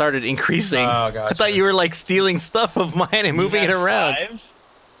it started increasing. Oh, gotcha. I thought you were, like, stealing stuff of mine and moving You it had around. 5?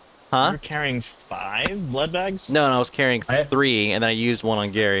 Huh? You're carrying 5 blood bags? No, I was carrying 3, and then I used one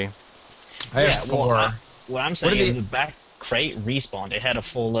on Gary. I have 4. Well, what I'm saying What are is the- the back crate respawned. It had a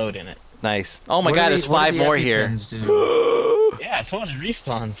full load in it. Nice. Oh my What god, do there's the- what 5 do the more here. EpiPens do? Yeah, I told you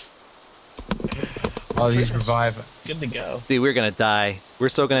respawns. Oh, these revive. Good to go. Dude, we're gonna die. We're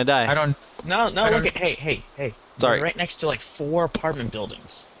so gonna die. I don't. No, I look don't- at... Hey. Sorry. We're right next to, like, 4 apartment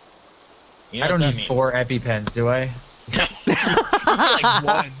buildings. You know I don't what that need means. 4 EpiPens, do I? No. Like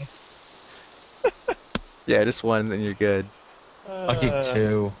 1. Yeah, just one and you're good. I'll keep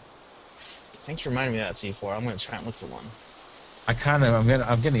 2. Thanks for reminding me of that C4. I'm gonna try and look for one.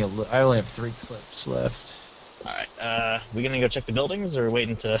 I'm getting I only have 3 clips left. Alright, we gonna go check the buildings or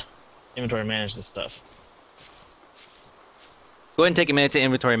waiting to inventory manage this stuff? Go ahead and take a minute to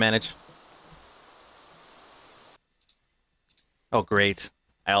inventory manage. Oh, great.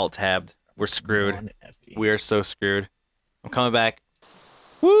 I alt-tabbed. We're screwed. 1 epi. We are so screwed. I'm coming back.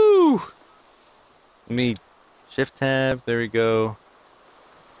 Woo! Let me shift tab. There we go.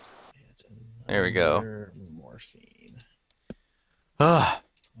 There we go. Another morphine. Ugh.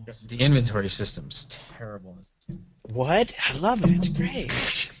 The inventory system's terrible. What? I love it. It's great.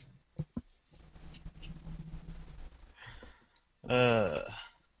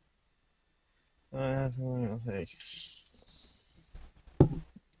 I'll take.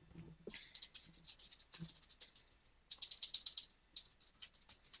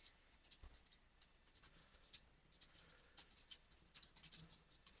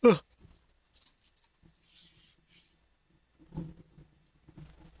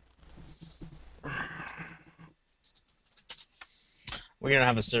 We're gonna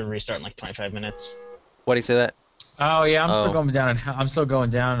have the server restart in like 25 minutes. Why do you say that? Oh yeah, I'm Oh. still going down. I'm still going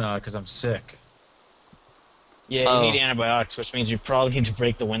down because I'm sick. Yeah, you Oh. need antibiotics, which means you probably need to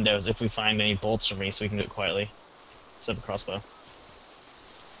break the windows if we find any bolts for me, so we can do it quietly. Set up a crossbow.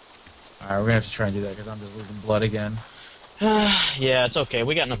 All right, we're gonna have to try and do that because I'm just losing blood again. Yeah, it's okay.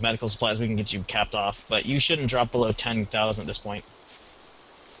 We got enough medical supplies. We can get you capped off, but you shouldn't drop below 10,000 at this point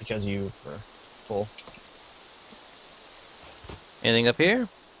because you were full. Anything up here?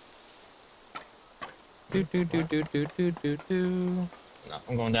 Do. No,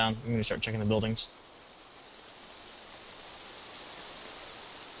 I'm going down. I'm gonna start checking the buildings.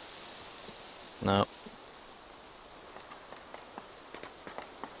 No.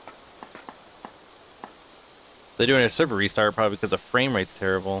 They're doing a server restart probably because the frame rate's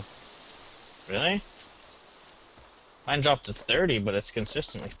terrible. Really? Mine dropped to 30, but it's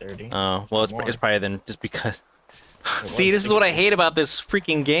consistently 30. Oh, well, it's More. probably then just because. It See, was this is what I 60. hate about this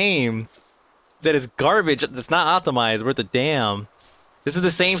freaking game. Is that it's garbage. It's not optimized. Worth a damn. This is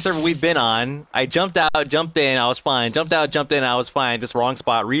the same server we've been on. I jumped out, jumped in, I was fine. Jumped out, jumped in, I was fine. Just wrong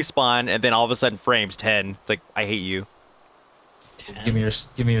spot, respawn, and then all of a sudden frames 10. It's like, I hate you. 10? Give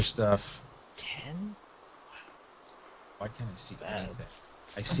me your stuff. 10? Why can't I see anything?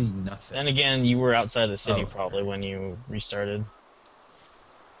 I see nothing. Then again, you were outside the city Oh, probably when you restarted.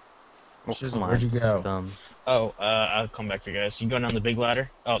 Oh, Shizzle, come on. where'd you go? Dumb. Oh, I'll come back for you guys. You going down the big ladder?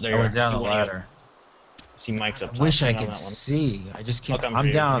 Oh, there I you are. went down See the one of you. ladder. See Mike's up I top. wish I Hang on could that one. see. I just can't. I'll come for I'm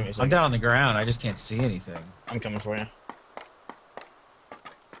you. down. Give me a I'm second. down on the ground. I just can't see anything. I'm coming for you.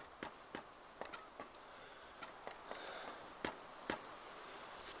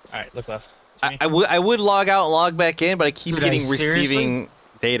 Alright, look left. See me? I would log out and log back in, but I keep Dude, getting seriously? receiving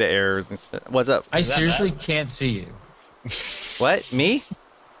data errors and shit. What's up? I Is that seriously bad? can't see you. What? Me?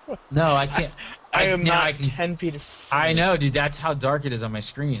 No, I can't. I am now not I can- 10 feet of I know, dude. That's how dark it is on my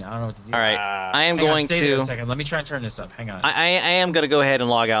screen. I don't know what to do. All right. I am Hang on, going stay there to. a second. Let me try and turn this up. Hang on. I am gonna go ahead and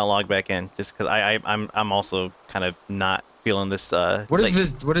log out and log back in, just because I'm also kind of not feeling this. What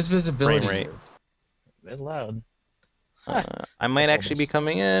is visibility? frame rate. here? They're loud. I might actually be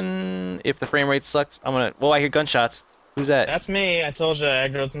coming in if the frame rate sucks. I'm gonna. Well, I hear gunshots. Who's that? That's me. I told you I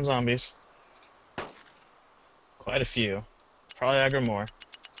aggroed some zombies. Quite a few. Probably aggro more.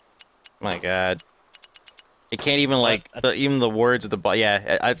 My God. It can't even like even the words of the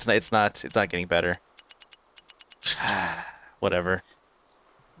yeah. It's not getting better. Whatever.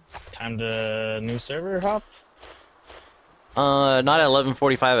 Time to new server hop? Not at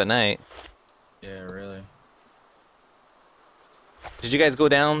 11:45 at night. Yeah, really. Did you guys go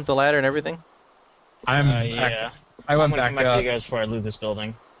down the ladder and everything? I'm yeah. I went I'm gonna back come back up. to you guys before I loot this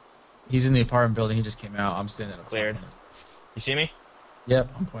building. He's in the apartment building. He just came out. I'm standing at a Cleared. fucking- You see me? Yep,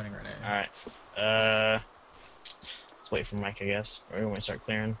 I'm pointing right now. Alright. Let's wait for Mike, I guess. Or we want to start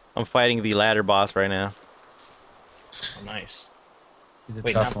clearing. I'm fighting the ladder boss right now. Oh, nice. He's a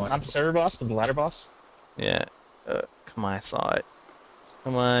Wait, tough not one. the server boss, but the ladder boss? Yeah. Come on, I saw it.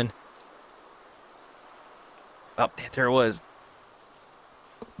 Come on. Oh, there it was.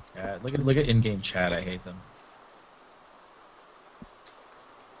 Yeah, look at in-game chat. I hate them.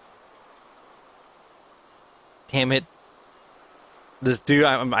 Damn it. This dude,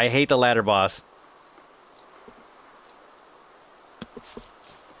 I hate the ladder boss.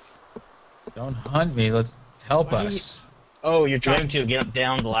 Don't hunt me. Let's help Why us. Oh, you're trying to get up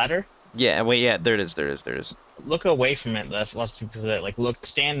down the ladder? Yeah, wait, yeah, there it is, there it is, there it is. Look away from it. That's lots of people say. Like, look,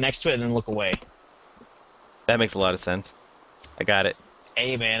 stand next to it and then look away. That makes a lot of sense. I got it.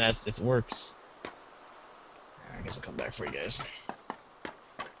 Hey, man, it works. I guess I'll come back for you guys.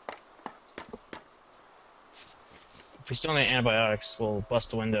 If we still need antibiotics, we'll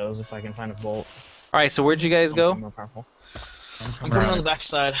bust the windows if I can find a bolt. Alright, so where'd you guys go? More powerful. I'm I'm coming on the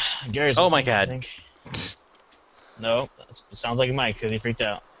backside. Gary's Oh with my me, God. I think. No, it sounds like Mike because he freaked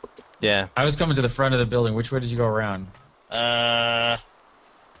out. Yeah. I was coming to the front of the building. Which way did you go around?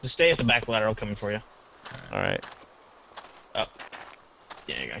 Just stay at the back ladder. I'm coming for you. Alright. Oh,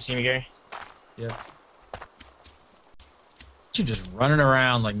 yeah, you guys see me, Gary? Yep. You just running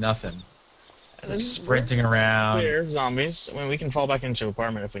around like nothing. It's like It's sprinting around. Clear of zombies. I mean, we can fall back into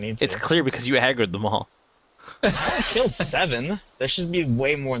apartment if we need to. It's clear because you aggroed them all. I killed 7. There should be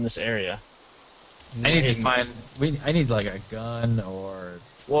way more in this area. I need to find. I need like a gun or.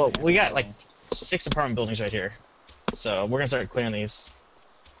 Well, something. we got like 6 apartment buildings right here, so we're gonna start clearing these.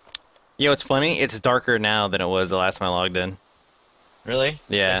 You know what's funny? It's darker now than it was the last time I logged in. Really?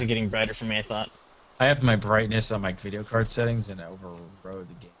 Yeah. It's actually getting brighter for me. I thought. I have my brightness on my video card settings and I overrode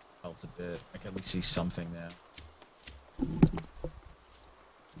the game. Helped a bit. I can at least see something now.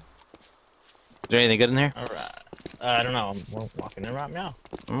 Is there anything good in there? All right. I don't know. We're walking in right now.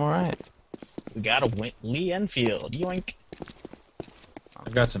 I'm alright. We got a Lee Enfield. Yoink.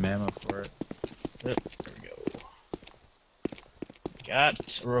 I've got some ammo for it. There we go.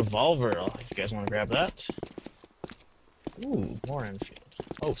 Got a revolver. If you guys want to grab that. Ooh, more Enfield.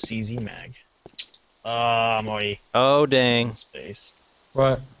 Oh, CZ mag. I'm already Oh, in dang. space.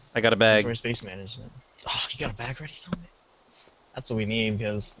 What? I got a bag. For space management. Oh, you got a bag ready, something? That's what we need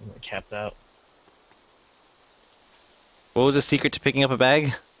because we're capped out. What was the secret to picking up a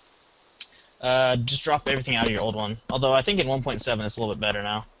bag? Just drop everything out of your old one. Although I think in 1.7 it's a little bit better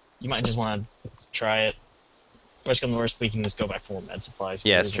now. You might just want to try it. Worst come to worst, we can just go back for more med supplies.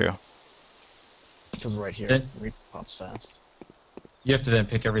 Yeah, it's true. Because right here, Then- it pops fast. You have to then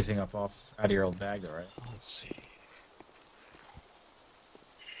pick everything up off out of your old bag, though, right? Let's see.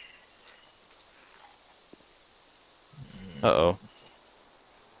 Uh-oh.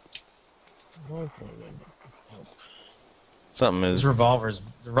 Something This is... revolver's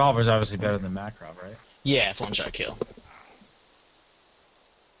obviously better than Makrov, right? Yeah, it's one shot kill.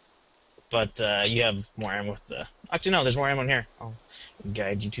 But you have more ammo with the... Actually, no, there's more ammo in here. I'll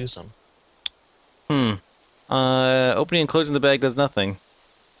guide you to some. Opening and closing the bag does nothing.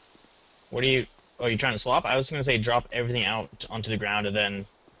 What are you... Oh, you're trying to swap? I was going to say drop everything out onto the ground and then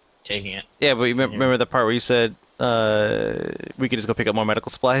taking it. Yeah, but you remember the part where you said we could just go pick up more medical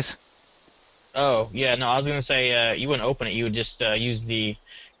supplies? Oh, yeah, no, I was going to say you wouldn't open it. You would just use the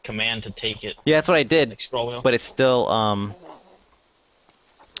command to take it. Yeah, that's what I did. Like scroll wheel. But it's still,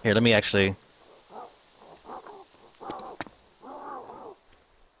 Here, let me actually...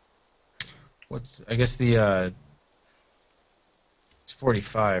 I guess the, it's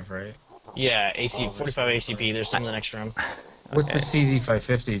 45, right? Yeah, 45 ACP. There's some in the next room. What's the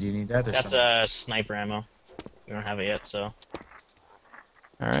CZ550? Do you need that? That's sniper ammo. We don't have it yet, so...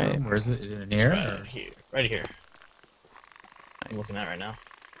 Alright. Where is it? Is it in here? Right here. Right here. I'm looking at it right now.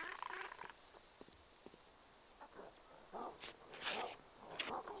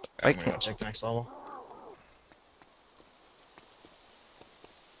 I'm gonna go check the next level.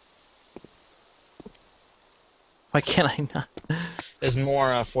 Why can't I not? There's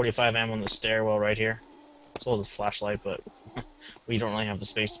more 45 ammo in the stairwell right here. As well as a flashlight, but we don't really have the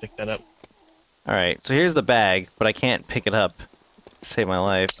space to pick that up. Alright, so here's the bag, but I can't pick it up. Save my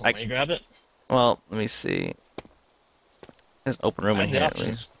life. Can you grab it? Well, let me see. There's an open room in here at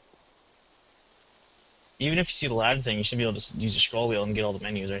least. Even if you see the ladder thing, you should be able to use a scroll wheel and get all the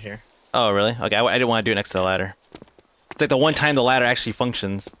menus right here. Oh, really? Okay, I didn't want to do it next to the ladder. It's like the one time the ladder actually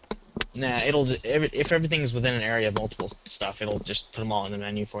functions. Nah, it'll if everything's within an area of multiple stuff, it'll just put them all in the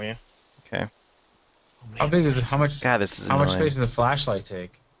menu for you. Okay. Oh, man, How big is it? How much? God, this is How much annoying. space does a flashlight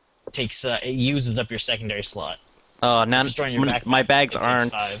take? It uses up your secondary slot. Oh, now my bags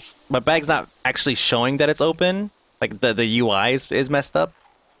aren't. 5. My bag's not actually showing that it's open. Like the UI is messed up.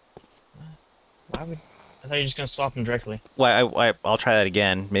 Why would? I thought you were just gonna swap them directly. Well, I'll try that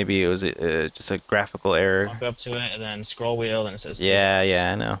again. Maybe it was just a graphical error. Walk up to it and then scroll wheel, and it says.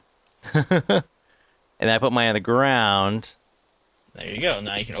 Yeah, I know. And I put mine on the ground. There you go.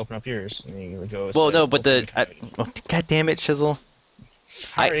 Now you can open up yours. And you go. Well, no, but God damn it, Chisel.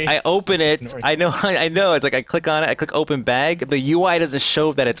 Sorry. I open it. I know. It's like I click on it. I click open bag. The UI doesn't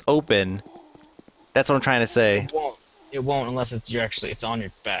show that it's open. That's what I'm trying to say. It won't unless it's on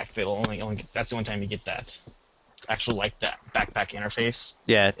your back. It'll only that's the only time you get that actual like that backpack interface.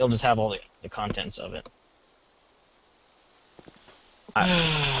 Yeah. It'll just have all the contents of it.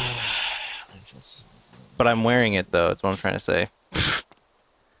 But I'm wearing it though. That's what I'm trying to say.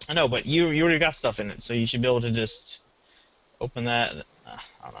 I know, but you already got stuff in it, so you should be able to just open that. I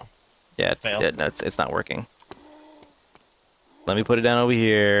don't know. Yeah, no, it's not working. Let me put it down over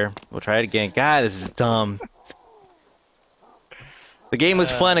here. We'll try it again. God, this is dumb. The game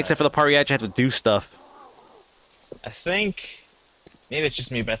was fun except for the part where you actually had to do stuff. I think maybe it's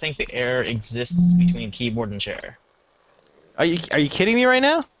just me, but I think the air exists between keyboard and chair. Are you kidding me right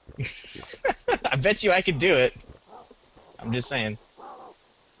now? I bet you I could do it. I'm just saying.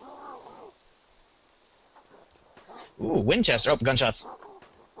 Ooh, Winchester. Oh, gunshots.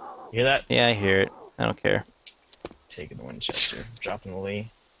 You hear that? Yeah, I hear it. I don't care. Taking the Winchester, dropping the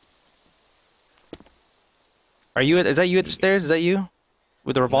Lee. Is that you at the stairs? Is that you?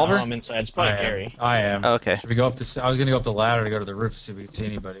 With the revolver? No, I'm inside. It's probably Gary. I am. Oh, okay. Should we go up I was gonna go up the ladder to go to the roof to see if we could see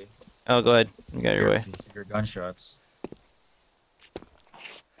anybody. Oh, go ahead. You got your way. Your gunshots.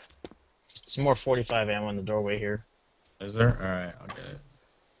 Some more 45 ammo in the doorway here. Is there? Alright, I'll get it.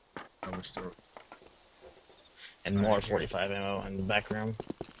 Oh, which door? And more 45 ammo in the back room.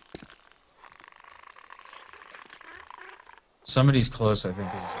 Somebody's close, I think,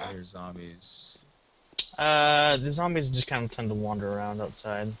 because I hear zombies. The zombies just kind of tend to wander around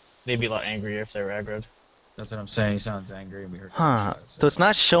outside. They'd be a lot angrier if they were aggroed. That's what I'm saying. He sounds angry, and we heard Huh. gunshots. So it's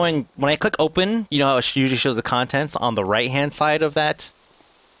not showing... When I click open, you know how it usually shows the contents on the right-hand side of that?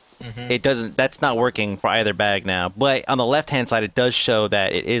 Mm-hmm. It doesn't... That's not working for either bag now. But on the left-hand side, it does show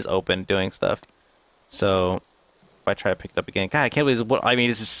that it is open doing stuff. So... If I try to pick it up again... God, I can't believe this... I mean,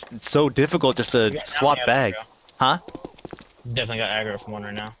 this is so difficult just to swap bag. Aggro. Huh? Definitely got aggro from one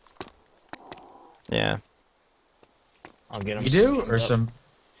right now. Yeah. I'll get him. You do? Or some...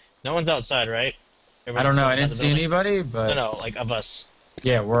 No one's outside, right? I don't know. I didn't see anybody, but... No, like of us.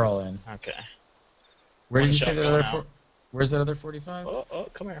 Yeah, we're all in. Okay. Where One did you say shot the going other... out. Where's that other 45? Oh,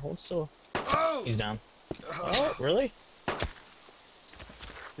 come here. Hold still. He's down. Oh, really?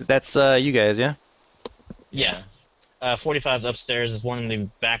 That's, you guys, yeah? Yeah. 45's upstairs. There's one in the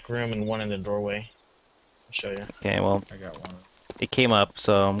back room and one in the doorway. I'll show you. Okay, well... I got one. It came up,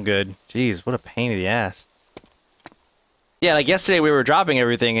 so I'm good. Jeez, what a pain in the ass. Yeah, like yesterday we were dropping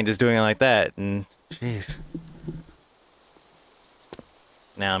everything and just doing it like that, and jeez.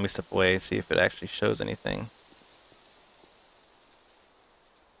 Now let me step away and see if it actually shows anything.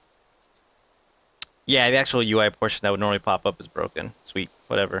 Yeah, the actual UI portion that would normally pop up is broken. Sweet,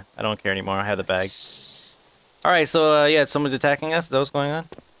 whatever. I don't care anymore. I have the bag. All right, so yeah, someone's attacking us. Is that what's going on?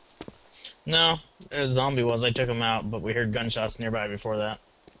 No, a zombie was. I took him out, but we heard gunshots nearby before that.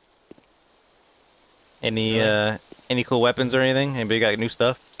 Any cool weapons or anything? Anybody got new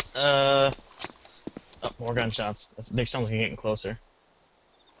stuff? Oh, more gunshots. They sound like you're getting closer.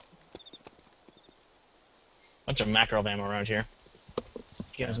 Bunch of macro ammo around here.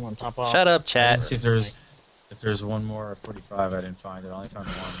 If you guys want to top off. Shut up, chat. Let's see if there's one more 45. I didn't find it. I only found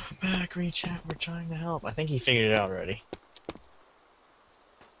one. Back, chat. We're trying to help. I think he figured it out already.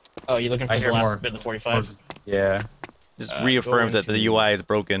 Oh, you looking for the last bit of the 45? Yeah. Just reaffirms that the UI is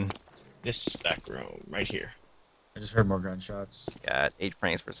broken. This back room right here. I just heard more gunshots. Yeah, 8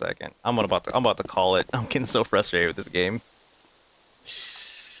 frames per second. I'm about to call it. I'm getting so frustrated with this game.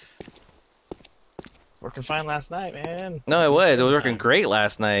 It's working fine last night, man. No, it was. It was working great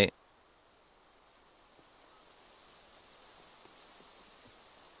last night.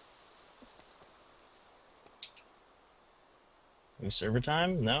 New server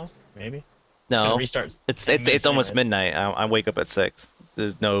time? No, maybe. No, restart. It's almost midnight. I wake up at 6.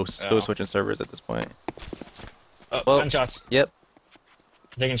 There's no switching servers at this point. Oh, well, gunshots. Yep.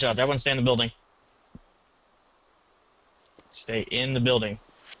 Taking shots. Everyone stay in the building. Stay in the building.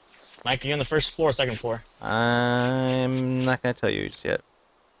 Mike, are you on the first floor or second floor? I'm not gonna tell you just yet.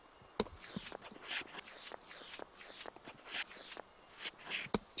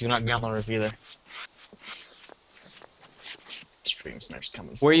 Do not get on the roof either. Stream snipers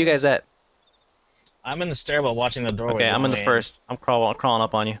coming. Where are you guys at? I'm in the stairwell watching the doorway. Okay, I'm in the first. I'm crawling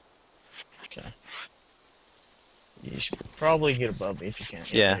up on you. Okay. You should probably get above me if you can.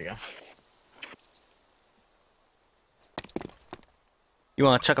 Yeah. There you go. You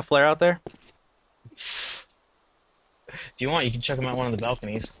want to chuck a flare out there? If you want, you can chuck them out one of the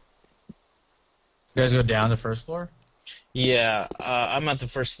balconies. You guys go down the first floor? Yeah, I'm at the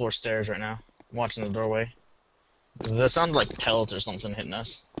first floor stairs right now. I'm watching the doorway. That sounded like pellets or something hitting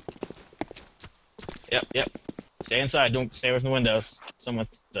us. Yep. Stay inside. Don't stay away from the windows. Someone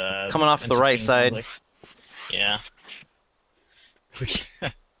coming off the right side. Like. Yeah. We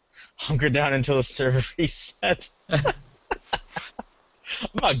can hunker down until the server resets. I'm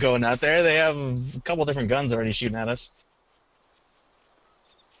not going out there. They have a couple different guns already shooting at us.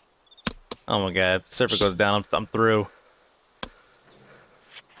 Oh my god, if the server goes down, I'm through.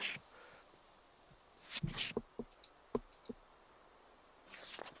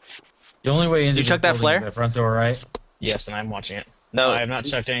 The only way into Did you chuck that flare? Is the front door, right? Yes, and I'm watching it. No, I have not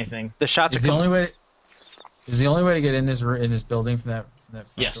chucked anything. The shots is are the only way. Is the only way to get in this building from that front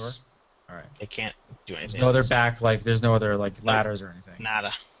yes. door? All right. They can't do anything. There's no other back, like there's no other like ladders or anything.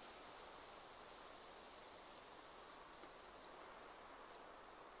 Nada.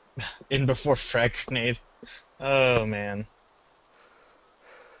 In before frag grenade. Oh man.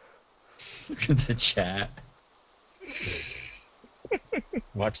 Look at the chat.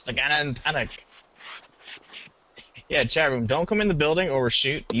 Watch the Gannon panic. Yeah, chat room. Don't come in the building or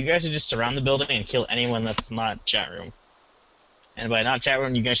shoot. You guys should just surround the building and kill anyone that's not chat room. And by not chat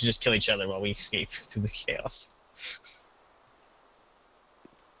room, you guys should just kill each other while we escape through the chaos.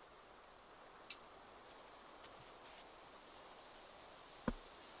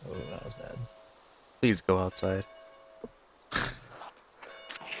 Oh, that was bad. Please go outside.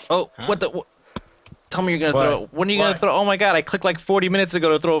 Oh, huh? What the? What? Tell me you're gonna throw. When are you gonna throw? Oh my god! I clicked like 40 minutes ago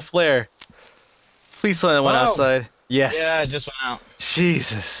to throw a flare. Please tell me that went outside. Yes. Yeah, it just went out.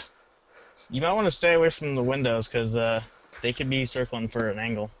 Jesus. You might want to stay away from the windows because they could be circling for an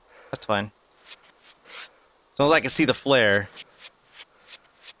angle. That's fine. As long as I can see the flare.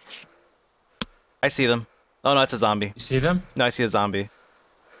 I see them. Oh no, it's a zombie. You see them? No, I see a zombie.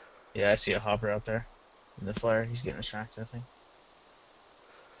 Yeah, I see a hopper out there. In the flare, he's getting distracted, I think.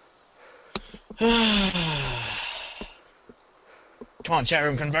 Come on, chat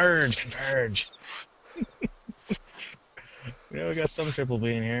room, converge! Converge! We know we got some triple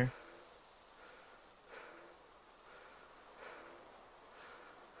B in here.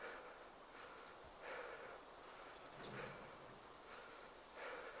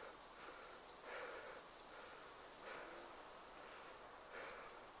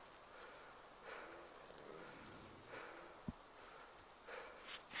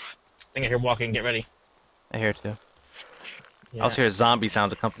 I think I hear walking. Get ready. I hear it too. Yeah. I also hear zombie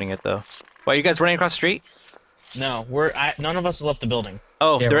sounds accompanying it though. Why, are you guys running across the street? No, none of us have left the building.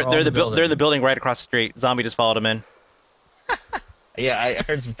 Oh, yeah, they're in the building right across the street. Zombie just followed them in. Yeah, I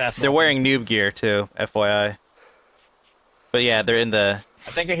heard some fast. They're wearing noob gear too, FYI. But yeah, they're in the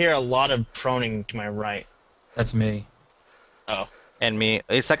I think I hear a lot of proning to my right. That's me. Oh. And me.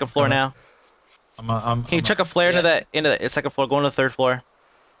 It's second floor now. Can you chuck a flare into the second floor? Go into the third floor.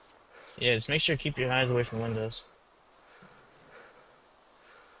 Yeah, just make sure to keep your eyes away from windows.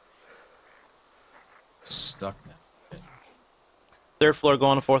 Stuck now. Third floor, go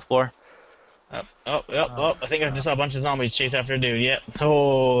on the fourth floor. Oh, I think I just saw a bunch of zombies chase after a dude. Yep.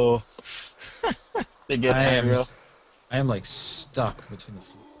 Oh. They get aggro. I am like stuck between the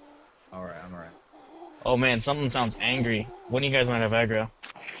floor. Alright, I'm alright. Oh man, something sounds angry. One of you guys might have aggro.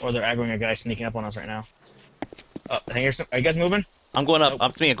 Or they're aggroing a guy sneaking up on us right now. Oh, I hear some. Are you guys moving? I'm going up. Nope.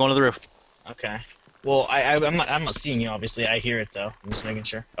 Up to me. I'm going to the roof. Okay. Well, I'm not seeing you, obviously. I hear it, though. I'm just making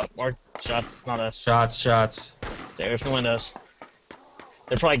sure. Oh, more shots. It's not us. Shots. Stay away from the windows.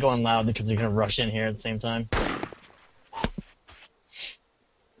 They're probably going loud because they're going to rush in here at the same time.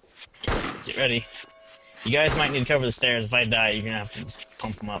 Get ready. You guys might need to cover the stairs. If I die, you're going to have to just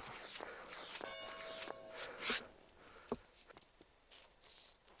pump them up.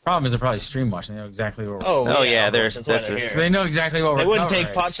 Problem is they're probably stream watching. They know exactly what we're Oh yeah, there's so they know exactly what we're They wouldn't covering.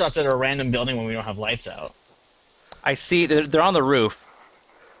 take pot shots at a random building when we don't have lights out. I see. They're on the roof.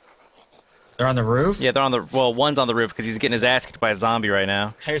 They're on the roof? Yeah, they're on the... Well, one's on the roof because he's getting his ass kicked by a zombie right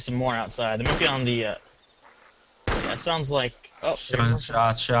now. Here's some more outside. They might be on the... Yeah, it sounds like... Oh,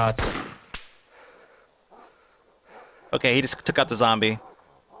 Shots. Okay, he just took out the zombie.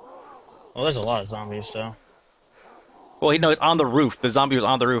 Well, there's a lot of zombies, so... Well, no, it's on the roof. The zombie was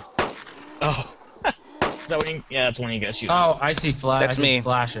on the roof. Oh. Is that when you... Yeah, that's when you guys shoot. Oh, I see flash. That's me.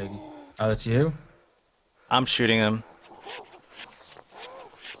 Flashing. Oh, that's you? I'm shooting him.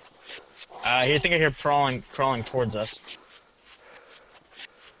 I think I hear crawling towards us.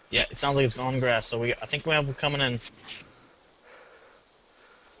 Yeah, it sounds like it's on grass, so I think we have them coming in.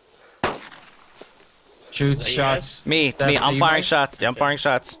 Shoots, shots. Me, it's me. I'm firing shots. Yeah, I'm firing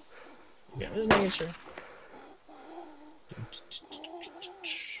shots. Yeah, I'm just making sure.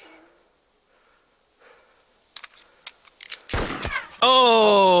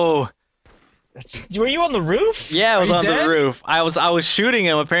 Oh! Were you on the roof? Yeah, I was on dead? the roof. I was shooting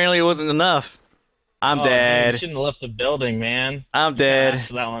him. Apparently, it wasn't enough. I'm dead. Dude, you shouldn't have left the building, man. I'm dead. Fast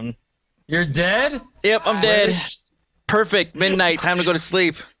for that one. You're dead? Yep, I'm dead. Perfect. Midnight. Time to go to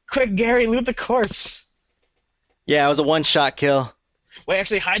sleep. Quick, Gary, loot the corpse. Yeah, it was a one-shot kill. Wait,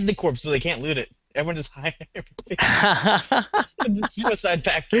 actually, hide the corpse so they can't loot it. Everyone just hide everything. Suicide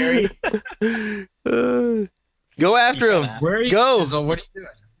pact, Gary. Go after him. Where are you? Go. So what are you doing?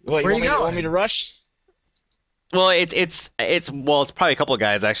 What, Where you want me to rush? Well, it's probably a couple of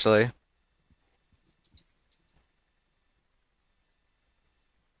guys actually.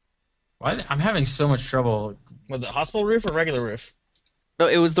 Why? I'm having so much trouble. Was it hospital roof or regular roof? No,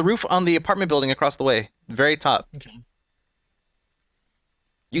 it was the roof on the apartment building across the way, very top. Okay.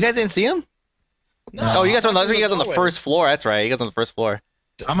 You guys didn't see him? No. Oh, you guys are on Doorway. the first floor. That's right. You guys on the first floor.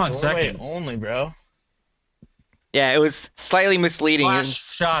 I'm on Doorway second. only, bro. Yeah, it was slightly misleading. Flash,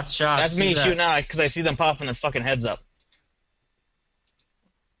 shots. That's me Who's that? shooting out because I see them popping their fucking heads up.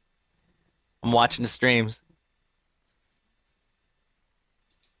 I'm watching the streams.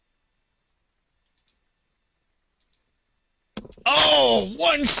 Oh,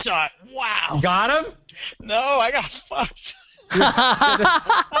 one shot! Wow. You got him? No, I got fucked.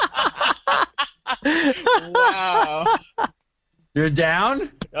 Wow. You're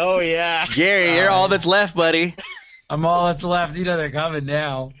down? Oh yeah. Gary, you're all that's left, buddy. I'm all that's left. You know they're coming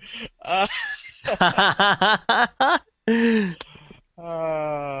now.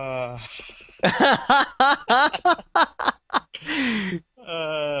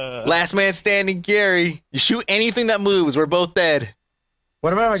 Last man standing, Gary. You shoot anything that moves, we're both dead.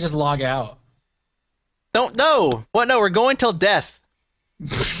 What about if I just log out? Don't know. What? No, we're going till death.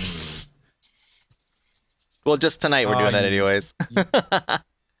 Well, just tonight we're doing that anyways.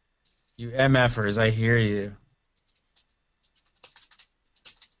 You MFers, I hear you.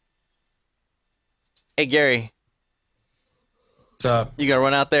 Hey, Gary. What's up? You gonna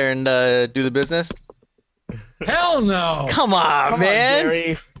run out there and do the business? Hell no! Come on, man. On,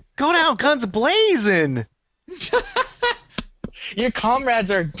 Gary. Go down, guns blazing. Your comrades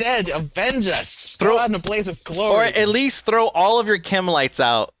are dead. Avenge us. Throw out in a blaze of glory. Or at least throw all of your chem lights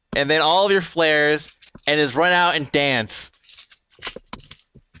out, and then all of your flares, and just run out and dance.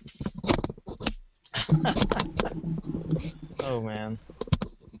 Oh man.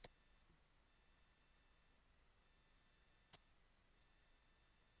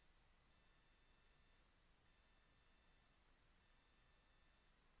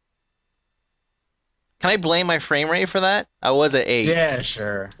 Can I blame my frame rate for that? I was at 8. Yeah,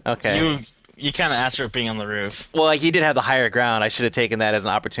 sure. Okay. You kind of asked for being on the roof. Well, he did have the higher ground. I should have taken that as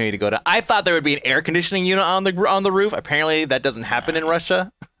an opportunity to go to. I thought there would be an air conditioning unit on the roof. Apparently, that doesn't happen in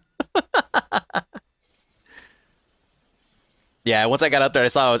Russia. Yeah, once I got up there, I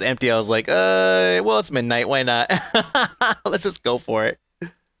saw it was empty. I was like, well, it's midnight. Why not? Let's just go for it.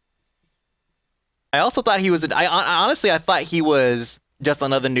 I also thought he was. Honestly, I thought he was just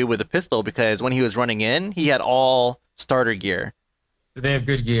another noob with a pistol because when he was running in, he had all starter gear. Do they have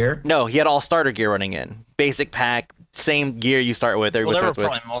good gear? No, he had all starter gear running in. Basic pack, same gear you start with. Well, there were starts with.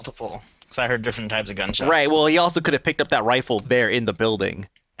 probably multiple, because I heard different types of gunshots. Right. Well, he also could have picked up that rifle there in the building.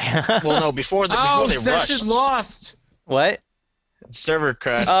 Well, no, before they rushed. Session lost. What? Server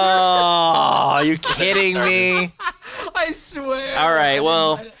crash. Oh, are you kidding me? I swear. All right.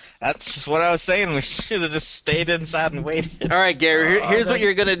 Well. That's just what I was saying. We should have just stayed inside and waited. All right, Gary. Here's what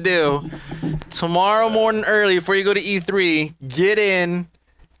you're gonna do. Tomorrow morning early, before you go to E3, get in,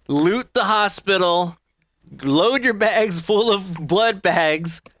 loot the hospital, load your bags full of blood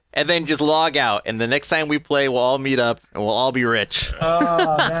bags, and then just log out. And the next time we play, we'll all meet up and we'll all be rich.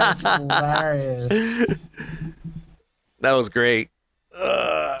 Oh, that's hilarious. That was great.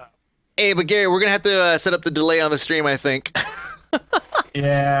 Hey, but Gary, we're gonna have to set up the delay on the stream, I think.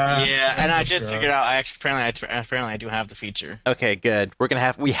 Yeah. Yeah, and I did figure it out. Apparently I do have the feature. Okay, good.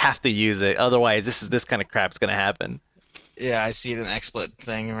 We have to use it. Otherwise, this kind of crap's gonna happen. Yeah, I see it in the XSplit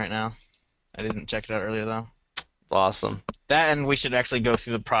thing right now. I didn't check it out earlier though. It's awesome. That, and we should actually go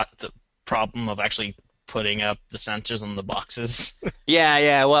through the problem of actually putting up the sensors on the boxes.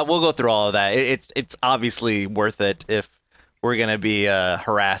 Yeah. Well, we'll go through all of that. It's obviously worth it if we're gonna be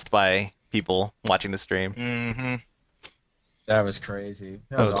harassed by people watching the stream. Mm-hmm. That was crazy.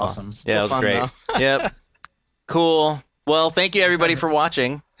 That was awesome. Yeah, it was fun, great. Yep. Cool. Well, thank you everybody for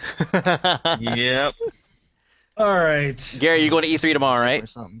watching. Yep. All right. Gary, you're going to E3 tomorrow, right?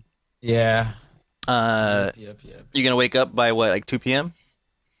 Yeah. Yep. You're gonna wake up by what, like 2 p.m.?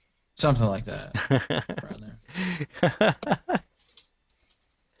 Something like that. Around there.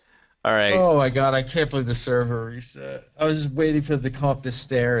 All right. Oh my god, I can't believe the server reset. I was just waiting for it to come up the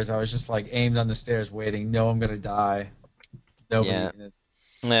stairs. I was just like aimed on the stairs waiting. No, I'm gonna die. Nobody. Yeah.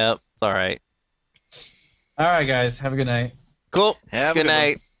 Yep. All right. All right, guys. Have a good night. Cool. Have a good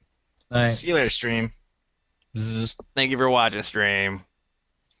night. Night. See you later, stream. Bzz. Thank you for watching, stream.